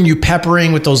hearing you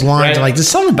peppering with those lines, I'm like, there's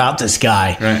something about this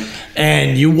guy. Right.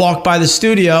 And you walk by the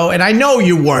studio, and I know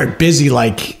you weren't busy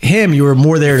like him. You were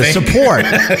more there to support.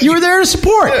 You were there to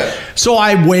support. Yeah. So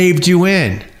I waved you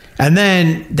in. And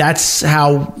then that's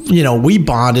how, you know, we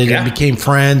bonded and became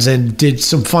friends and did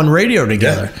some fun radio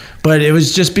together. Yeah. But it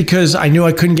was just because I knew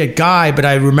I couldn't get Guy, but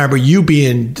I remember you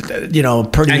being, you know,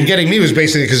 pretty... And getting me was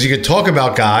basically because you could talk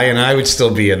about Guy and I would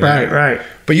still be in there. Right.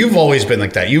 But you've always been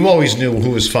like that. You always knew who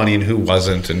was funny and who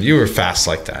wasn't, and you were fast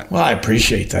like that. Well, I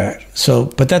appreciate that.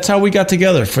 But that's how we got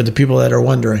together, for the people that are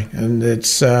wondering. And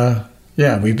it's...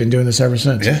 we've been doing this ever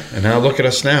since. Yeah, and now look at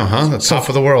us now, huh? The top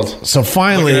of the world. So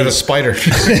finally... Looking at a spider.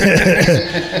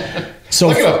 So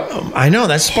I know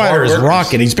that spider is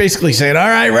rocking. He's basically saying, all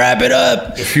right, wrap it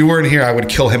up. If you weren't here, I would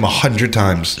kill him 100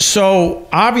 times. So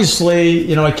obviously,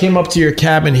 you know, I came up to your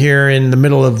cabin here in the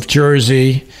middle of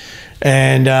Jersey,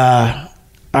 and why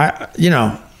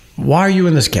are you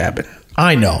in this cabin?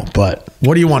 I know, but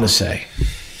what do you want to say?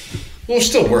 Well, we're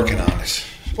still working on it.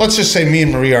 Let's just say me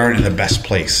and Maria aren't in the best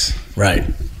place. Right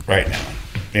now.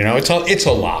 You know, it's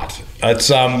a lot. It's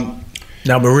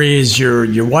Now, Marie is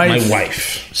your wife? My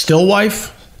wife. Still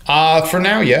wife? For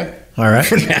now, yeah. All right.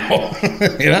 For now.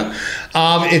 You know?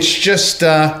 It's just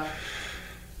a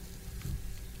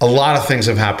lot of things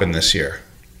have happened this year.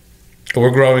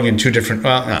 We're growing in 2 different...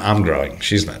 Well, I'm growing.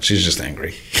 She's not. She's just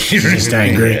angry. She's just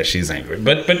angry? Yeah, she's angry.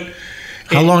 But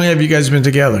how long have you guys been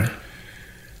together?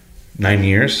 9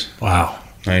 years. Wow.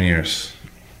 9 years.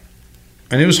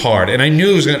 And it was hard. And I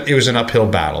knew it was an uphill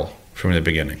battle from the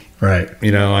beginning. Right.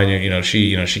 You know, I knew,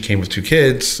 she came with 2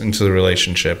 kids into the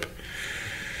relationship.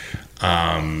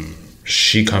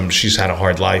 She's had a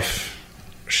hard life.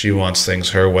 She wants things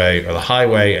her way or the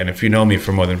highway. And if you know me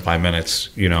for more than 5 minutes,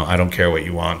 I don't care what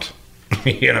you want,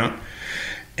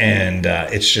 and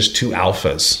it's just 2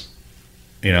 alphas,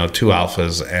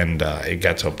 and it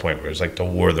got to a point where it was like the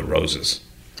War of the Roses.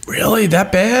 Really?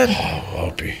 That bad? Oh,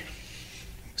 Opie.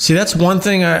 See, that's one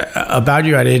thing about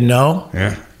you I didn't know.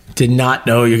 Yeah. Did not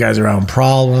know you guys are having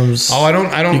problems. Oh, I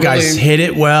don't. You guys hit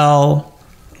it well.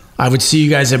 I would see you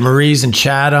guys at Marie's and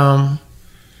Chatham.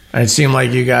 And it seemed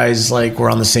like you guys were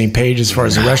on the same page as far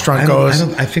as the restaurant goes.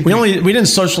 I think we didn't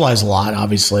socialize a lot,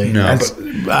 obviously. No,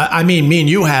 I mean, me and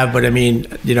you have, but I mean,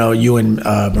 you and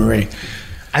Marie.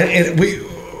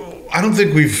 I don't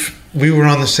think we were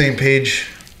on the same page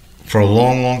for a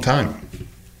long, long time.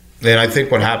 And I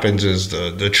think what happens is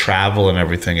the travel and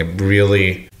everything. It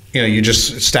really, you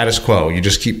just status quo. You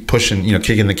just keep pushing,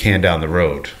 kicking the can down the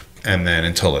road, and then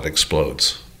until it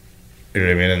explodes. You know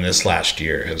what I mean? And this last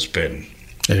year has been.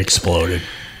 It exploded.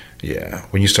 Yeah.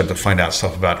 When you start to find out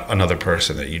stuff about another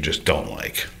person that you just don't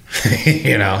like,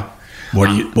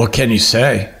 What can you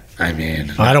say? I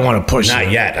mean, I don't want to push not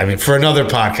it. yet. I mean, for another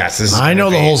podcast, I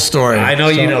know the whole story. I know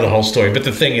you know the whole story, but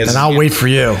the thing is, and I'll wait for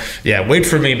you. Yeah, wait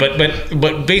for me.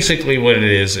 But basically, what it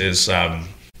is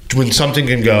when something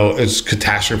can go as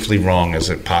catastrophically wrong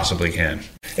as it possibly can.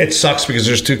 It sucks because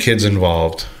there's 2 kids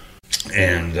involved.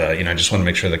 And, I just want to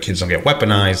make sure the kids don't get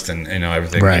weaponized and,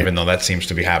 everything, right. Even though that seems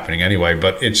to be happening anyway.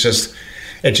 But it's just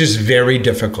very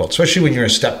difficult, especially when you're a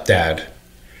stepdad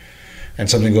and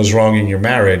something goes wrong in your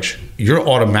marriage, you're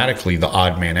automatically the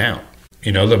odd man out.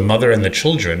 The mother and the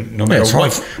children, no matter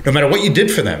what you did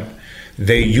for them,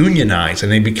 they unionize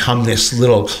and they become this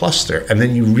little cluster. And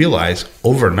then you realize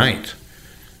overnight,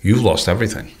 you've lost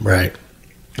everything. Right.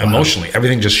 Emotionally,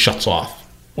 everything just shuts off.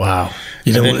 Wow.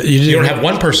 You don't have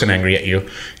one person angry at you.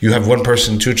 You have one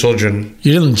person, 2 children.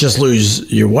 You didn't just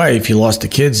lose your wife. You lost the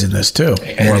kids in this too,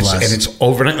 more or less. And it's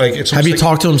overnight. Have you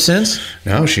talked to him since?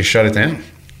 No, she shut it down.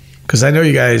 Because I know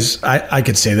you guys, I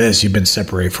could say this, you've been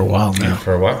separated for a while now.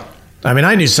 For a while. I mean,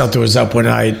 I knew something was up when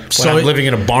I'm living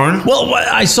in a barn? Well,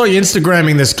 I saw you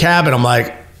Instagramming this cabin. I'm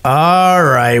like, all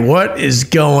right, what is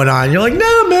going on? You're like,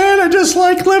 no, man, I just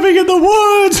like living in the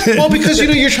woods. Well, because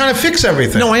you're trying to fix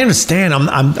everything. No, I understand.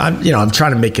 I'm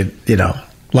trying to make it,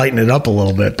 lighten it up a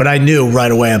little bit. But I knew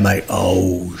right away. I'm like,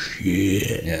 oh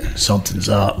shit, something's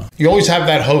up. You always have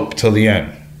that hope till the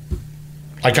end.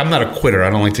 Like, I'm not a quitter. I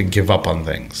don't like to give up on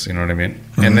things. You know what I mean?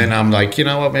 Mm-hmm. And then I'm like, you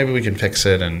know what? Maybe we can fix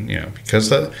it. And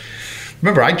because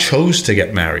remember, I chose to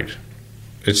get married.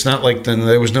 It's not like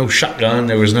there was no shotgun.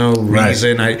 There was no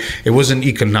reason. Right. It wasn't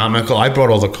economical. I brought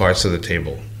all the cards to the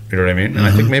table. You know what I mean? And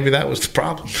I think maybe that was the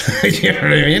problem. You know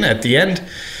what I mean? At the end,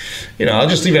 I'll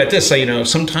just leave it at this. So,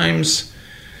 sometimes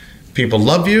people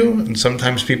love you and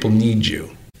sometimes people need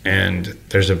you. And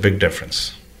there's a big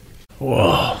difference.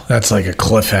 Whoa, that's like a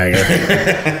cliffhanger.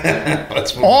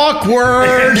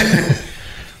 Awkward.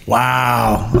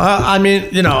 Wow. I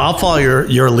mean, I'll follow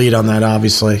your lead on that,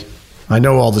 obviously. I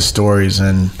know all the stories,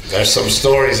 and there's some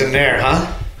stories in there,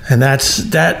 huh? And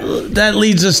that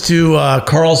leads us to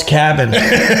Carl's cabin.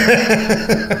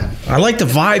 I like the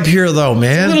vibe here, though,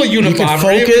 man. It's a little uniform. You can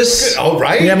focus. Oh,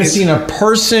 right. We haven't seen a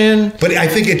person, but I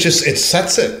think it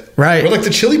sets it. Right. We're like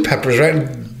the Chili Peppers,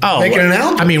 right? Making an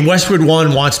album. I mean, Westwood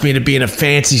One wants me to be in a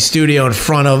fancy studio in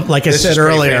front of, like I said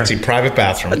earlier, fancy private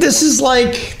bathroom. This is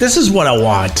what I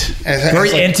want.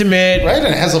 Very intimate, right? And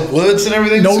it has the woods and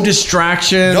everything. No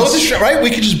distractions. Right?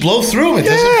 We can just blow through it.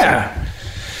 Yeah.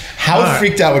 How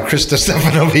freaked out would Chris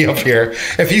Stefano be up here?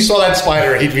 If he saw that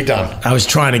spider, he'd be done. I was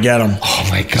trying to get him. Oh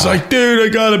my God! He's like, dude, I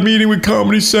got a meeting with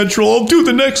Comedy Central. I'll do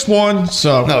the next one.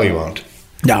 So no, you won't.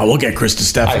 No, we'll get Chris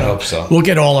Stefano. I hope so. We'll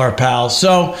get all our pals.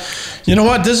 So, you know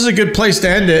what? This is a good place to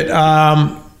end it.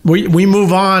 We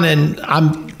move on, and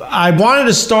I wanted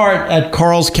to start at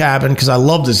Carl's cabin because I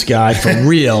love this guy for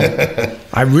real.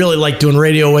 I really like doing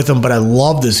radio with him, but I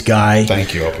love this guy.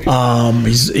 Thank you, Opie.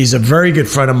 He's a very good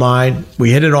friend of mine. We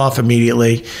hit it off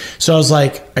immediately. So I was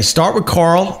like, I start with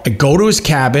Carl, I go to his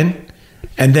cabin,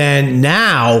 and then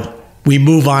now we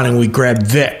move on and we grab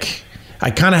Vic. I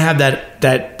kind of have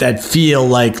that feel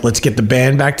like let's get the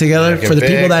band back together. For the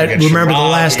people that remember the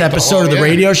last episode of the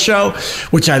radio show,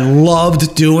 which I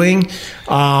loved doing.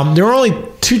 There were only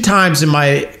 2 times in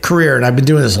my career, and I've been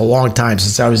doing this a long time,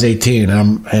 since I was 18,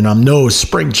 and I'm no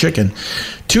spring chicken.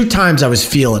 2 times I was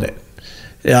feeling it.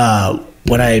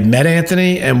 when I met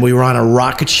Anthony and we were on a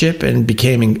rocket ship and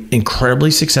became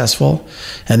incredibly successful.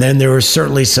 And then there were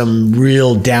certainly some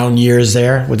real down years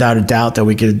there, without a doubt, that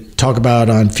we could talk about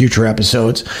on future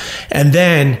episodes. And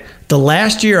then the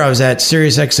last year I was at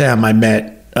SiriusXM, I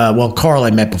met, Carl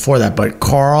I met before that, but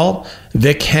Carl,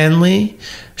 Vic Henley,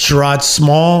 Sherrod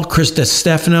Small, Chris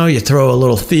DeStefano, you throw a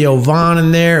little Theo Vaughn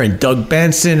in there, and Doug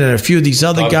Benson, and a few of these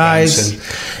other guys.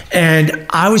 Benson. And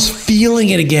I was feeling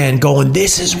it again, going,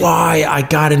 this is why I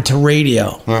got into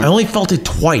radio. I only felt it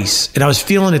twice, and I was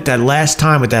feeling it that last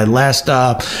time with that last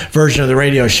version of the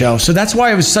radio show. So that's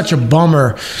why it was such a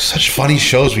bummer. Such funny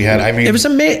shows we had. I mean, it was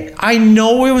amazing. I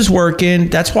know it was working.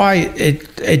 That's why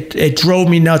it drove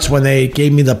me nuts when they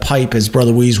gave me the pipe, as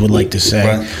Brother Weeze would like to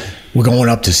say. Right. We're going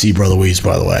up to see Brother Weeze,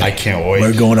 by the way. I can't wait.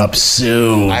 We're going up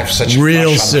soon. I have such a real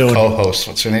crush on soon. the co-host.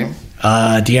 What's her name?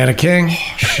 Deanna King.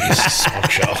 Oh, she's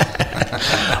smoke show.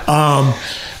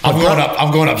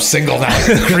 I'm going up single now.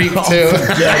 Creep too.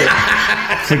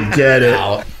 Forget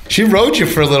it. She rode you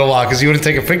for a little while because you wouldn't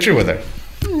take a picture with her.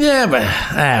 Yeah,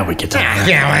 but we could talk.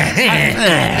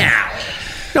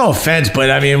 No offense,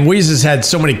 but I mean, Weezus had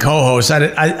so many co-hosts.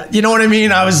 I, you know what I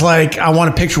mean? I was like, I want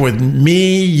a picture with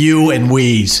me, you, and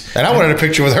Weeze. And I wanted a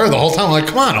picture with her the whole time. I'm like,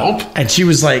 come on, Hope. And she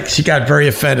was like, she got very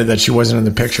offended that she wasn't in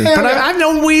the picture. But I've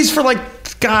known Weeze for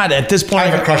God, at this point. I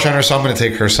have a crush on her, so I'm going to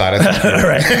take her side. All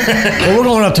right. Well, we're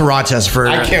going up to Rochester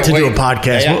to do a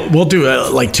podcast. Yeah. We'll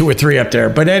do 2 or 3 up there.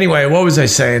 But anyway, what was I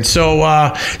saying? So,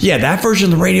 that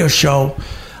version of the radio show,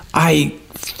 I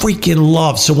freaking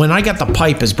love. So when I got the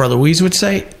pipe, as Brother Weeze would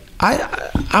say,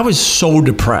 I was so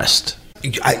depressed.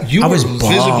 I was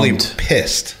visibly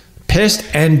pissed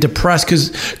and depressed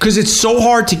because it's so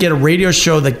hard to get a radio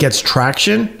show that gets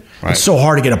traction. Right. It's so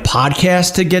hard to get a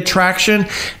podcast to get traction.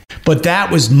 But that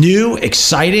was new,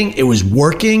 exciting. It was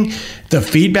working. The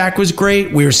feedback was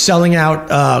great. We were selling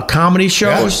out comedy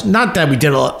shows. Yeah. Not that we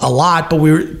did a lot,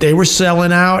 but they were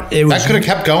selling out. That could have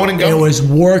kept going and going. It was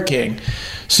working.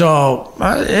 So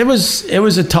it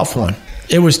was a tough one.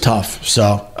 It was tough.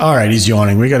 So, all right, he's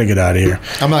yawning. We got to get out of here.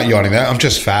 I'm not yawning. I'm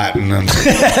just fat. And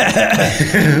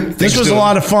this was a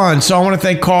lot of fun. So I want to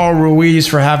thank Carl Ruiz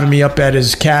for having me up at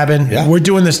his cabin. Yeah. We're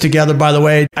doing this together, by the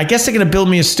way. I guess they're going to build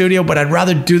me a studio, but I'd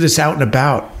rather do this out and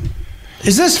about.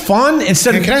 Is this fun?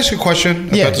 Can I ask you a question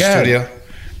about the studio?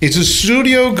 Is the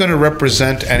studio going to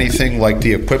represent anything like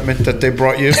the equipment that they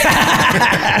brought you?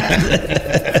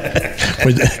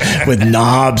 with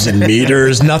knobs and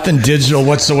meters, nothing digital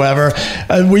whatsoever.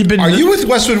 Are you with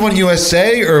Westwood One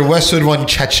USA or Westwood One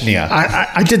Chechnya?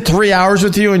 I did 3 hours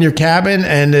with you in your cabin,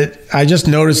 and I just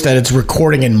noticed that it's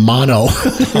recording in mono.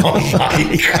 Oh my God,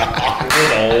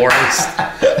 you're the worst.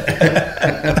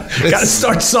 Got to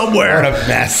start somewhere. What a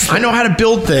mess. I know how to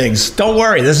build things. Don't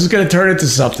worry, this is going to turn into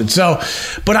something. So,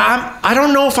 but I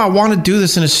don't know if I want to do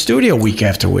this in a studio week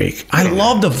after week. I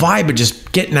love the vibe of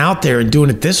just getting out there and doing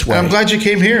it this way. I'm glad you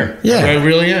came here. Yeah, I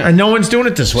really am. And no one's doing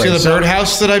it this way. See the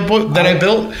birdhouse that I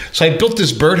built? So I built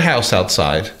this birdhouse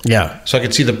outside. Yeah. So I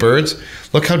could see the birds.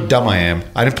 Look how dumb I am.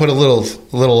 I didn't put a little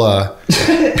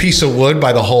piece of wood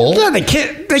by the hole. Yeah, they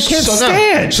can't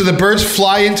stand. No. So the birds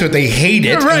fly into it. They hate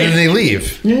it, right. And then they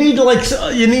leave. You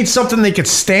need something they could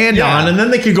stand on, and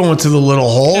then they could go into the little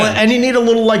hole. Yeah. And you need a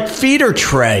little feeder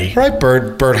tray. Right,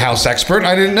 birdhouse expert.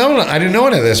 I didn't know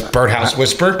any of this. Birdhouse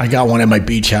whisper. I got one at my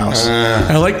beach house.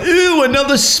 And I'm like, ooh,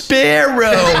 another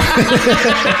sparrow.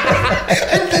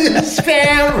 Another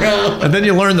sparrow. And then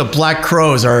you learn the black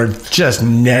crows are just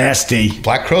nasty.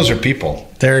 Black crows are people.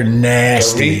 They're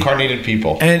nasty. They're reincarnated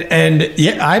people. And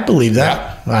yeah, I believe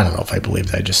that. Yeah. I don't know if I believe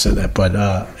that. I just said that. But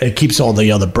it keeps all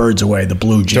the other birds away. The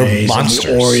blue jays, and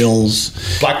the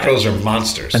orioles. Black crows are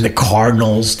monsters. And the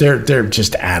cardinals. They're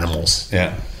just animals.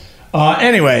 Yeah.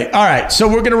 Anyway, all right. So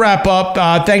we're going to wrap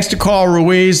up. Thanks to Carl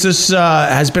Ruiz. This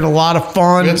has been a lot of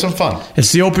fun. We had some fun.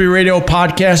 It's the Opie Radio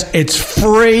Podcast. It's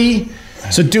free.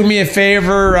 So do me a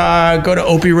favor, go to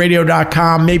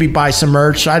opieradio.com, maybe buy some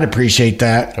merch. I'd appreciate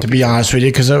that, to be honest with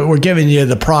you, because we're giving you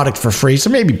the product for free. So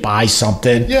maybe buy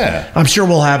something. Yeah. I'm sure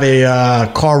we'll have a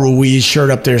Carl Ruiz shirt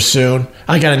up there soon.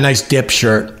 I got a nice dip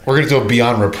shirt. We're going to do a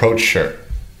Beyond Reproach shirt.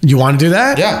 You want to do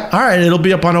that? Yeah. All right. It'll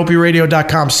be up on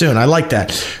opieradio.com soon. I like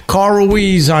that. Carl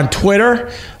Ruiz on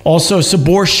Twitter. Also,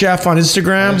 Sabor Chef on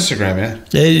Instagram. On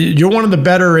Instagram, yeah. You're one of the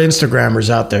better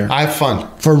Instagrammers out there. I have fun.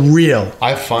 For real.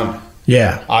 I have fun.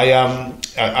 Yeah. I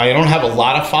don't have a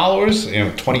lot of followers,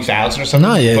 20,000 or something.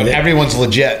 No, yeah, but everyone's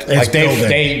legit. It's like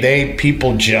they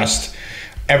people just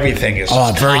everything is Oh,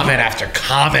 just very- comment after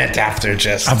comment after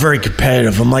just. I'm very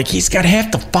competitive. I'm like, he's got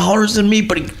half the followers than me,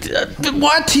 but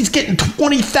what? He's getting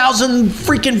 20,000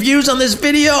 freaking views on this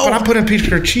video. But I'm putting a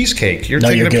picture of cheesecake. You're No,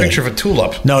 taking you're a good. picture of a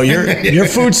tulip. No, your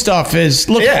food stuff is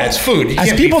look. Yeah, it's food. You As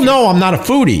can't be people food. know, I'm not a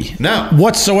foodie. No.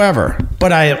 whatsoever.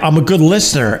 But I'm a good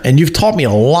listener, and you've taught me a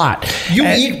lot. You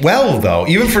And- eat well, though.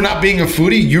 Even for not being a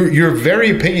foodie, you're very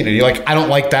opinionated. You're like, I don't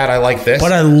like that. I like this.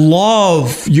 But I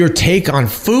love your take on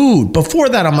food. Before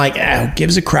that, I'm like, who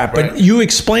gives a crap? Right. But you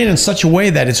explain in such a way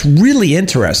that it's really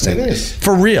interesting. It is.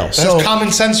 For real. There's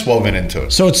common sense woven into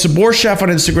it. So it's Sabor Chef on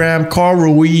Instagram, Carl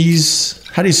Ruiz.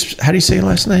 How do you say your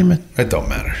last name? It don't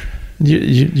matter.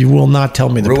 You will not tell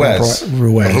me the Ruiz.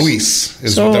 Ruiz. Ruiz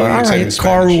is So, what they all would say in right,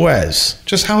 Carl Spanish. Ruiz.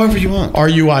 Just however you want.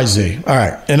 Ruiz. All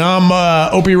right. And I'm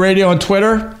Opie Radio on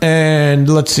Twitter. And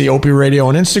let's see, Opie Radio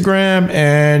on Instagram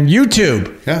and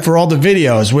YouTube for all the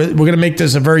videos. We're going to make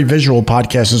this a very visual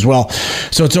podcast as well.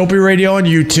 So it's Opie Radio on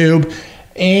YouTube.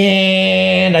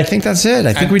 And I think that's it.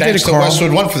 I think we did it, Thanks to Carl.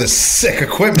 Westwood One for the sick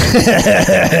equipment.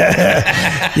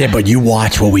 Yeah, but you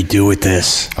watch what we do with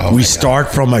this. Oh, we my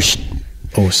start from a...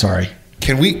 Oh, sorry.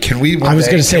 Can we? I was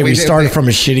going to say we started from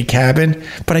a shitty cabin,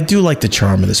 but I do like the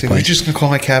charm of this Are you place. just gonna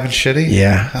call my cabin shitty?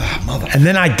 Yeah. Ah, mother. And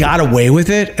then I got away with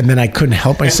it, and then I couldn't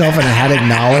help myself, and I had to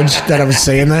acknowledge that I was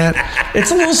saying that. It's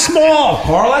a little small,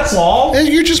 Carl, that's all. Hey,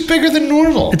 you're just bigger than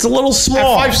normal. It's a little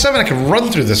small. At 5'7", I can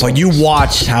run through this. But you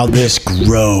watched how this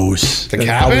grows. The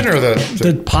cabin or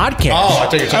the podcast? Oh, I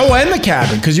thought you were talking- and the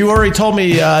cabin, because you already told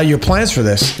me your plans for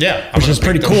this. Yeah, which is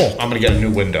pretty cool. I'm gonna get a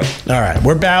new window. All right,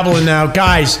 we're babbling now.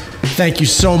 Guys, thank you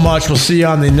so much. We'll see you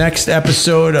on the next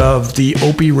episode of the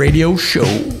Opie Radio Show.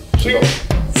 See you.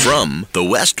 From the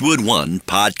Westwood One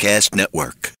Podcast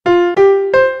Network.